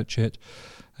research it.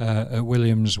 At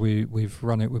Williams, we've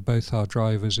run it with both our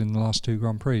drivers in the last 2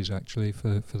 Grand Prix, actually,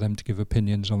 for them to give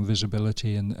opinions on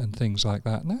visibility and things like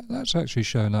that. And that's actually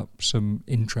shown up some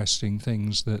interesting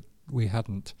things that we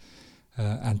hadn't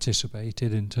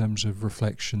anticipated in terms of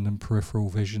reflection and peripheral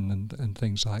vision and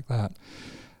things like that.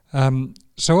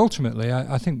 So ultimately,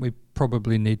 I think we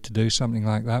probably need to do something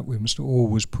like that. We must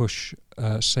always push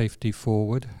safety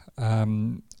forward.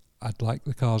 I'd like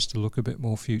the cars to look a bit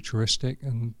more futuristic,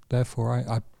 and therefore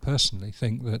I personally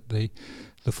think that the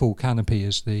full canopy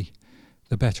is the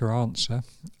better answer.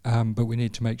 But we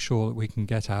need to make sure that we can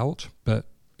get out. But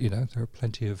there are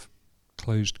plenty of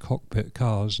closed cockpit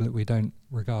cars that we don't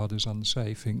regard as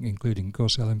unsafe, including, of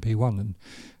course, LMP1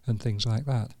 and things like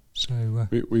that. So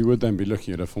we would then be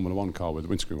looking at a Formula 1 car with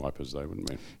windscreen wipers, though, wouldn't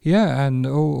we? Yeah, and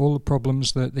all the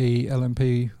problems that the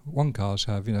LMP1 cars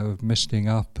have, of misting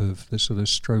up, of the sort of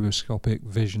stroboscopic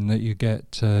vision that you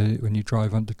get when you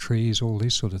drive under trees, all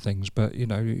these sort of things. But,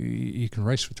 you can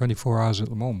race for 24 hours at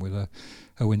Le Mans with a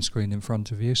windscreen in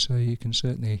front of you, so you can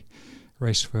certainly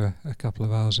race for a couple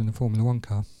of hours in a Formula 1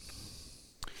 car.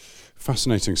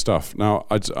 Fascinating stuff. Now,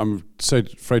 I'm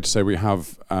afraid to say we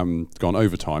have gone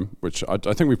over time, which I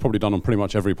think we've probably done on pretty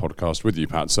much every podcast with you,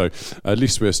 Pat. So at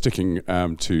least we're sticking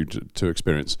to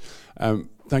experience.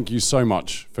 Thank you so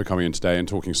much for coming in today and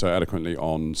talking so eloquently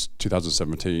on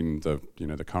 2017,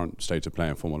 the current state of play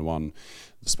in Formula 1,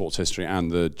 the sports history, and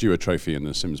the Dewar Trophy and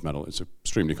the Sims Medal. It's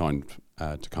extremely kind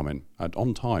to come in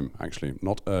on time, actually,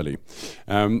 not early.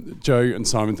 Joe and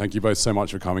Simon, thank you both so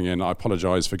much for coming in. I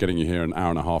apologise for getting you here an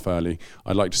hour and a half early.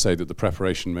 I'd like to say that the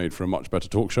preparation made for a much better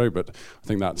talk show, but I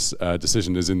think that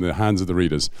decision is in the hands of the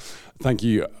readers. Thank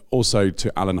you also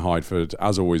to Alan Hyde for,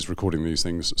 as always, recording these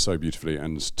things so beautifully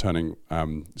and turning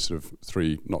sort of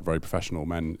 3 not very professional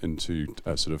men into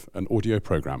sort of an audio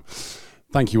programme.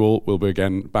 Thank you all. We'll be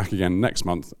back again next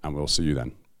month, and we'll see you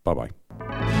then.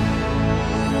 Bye-bye.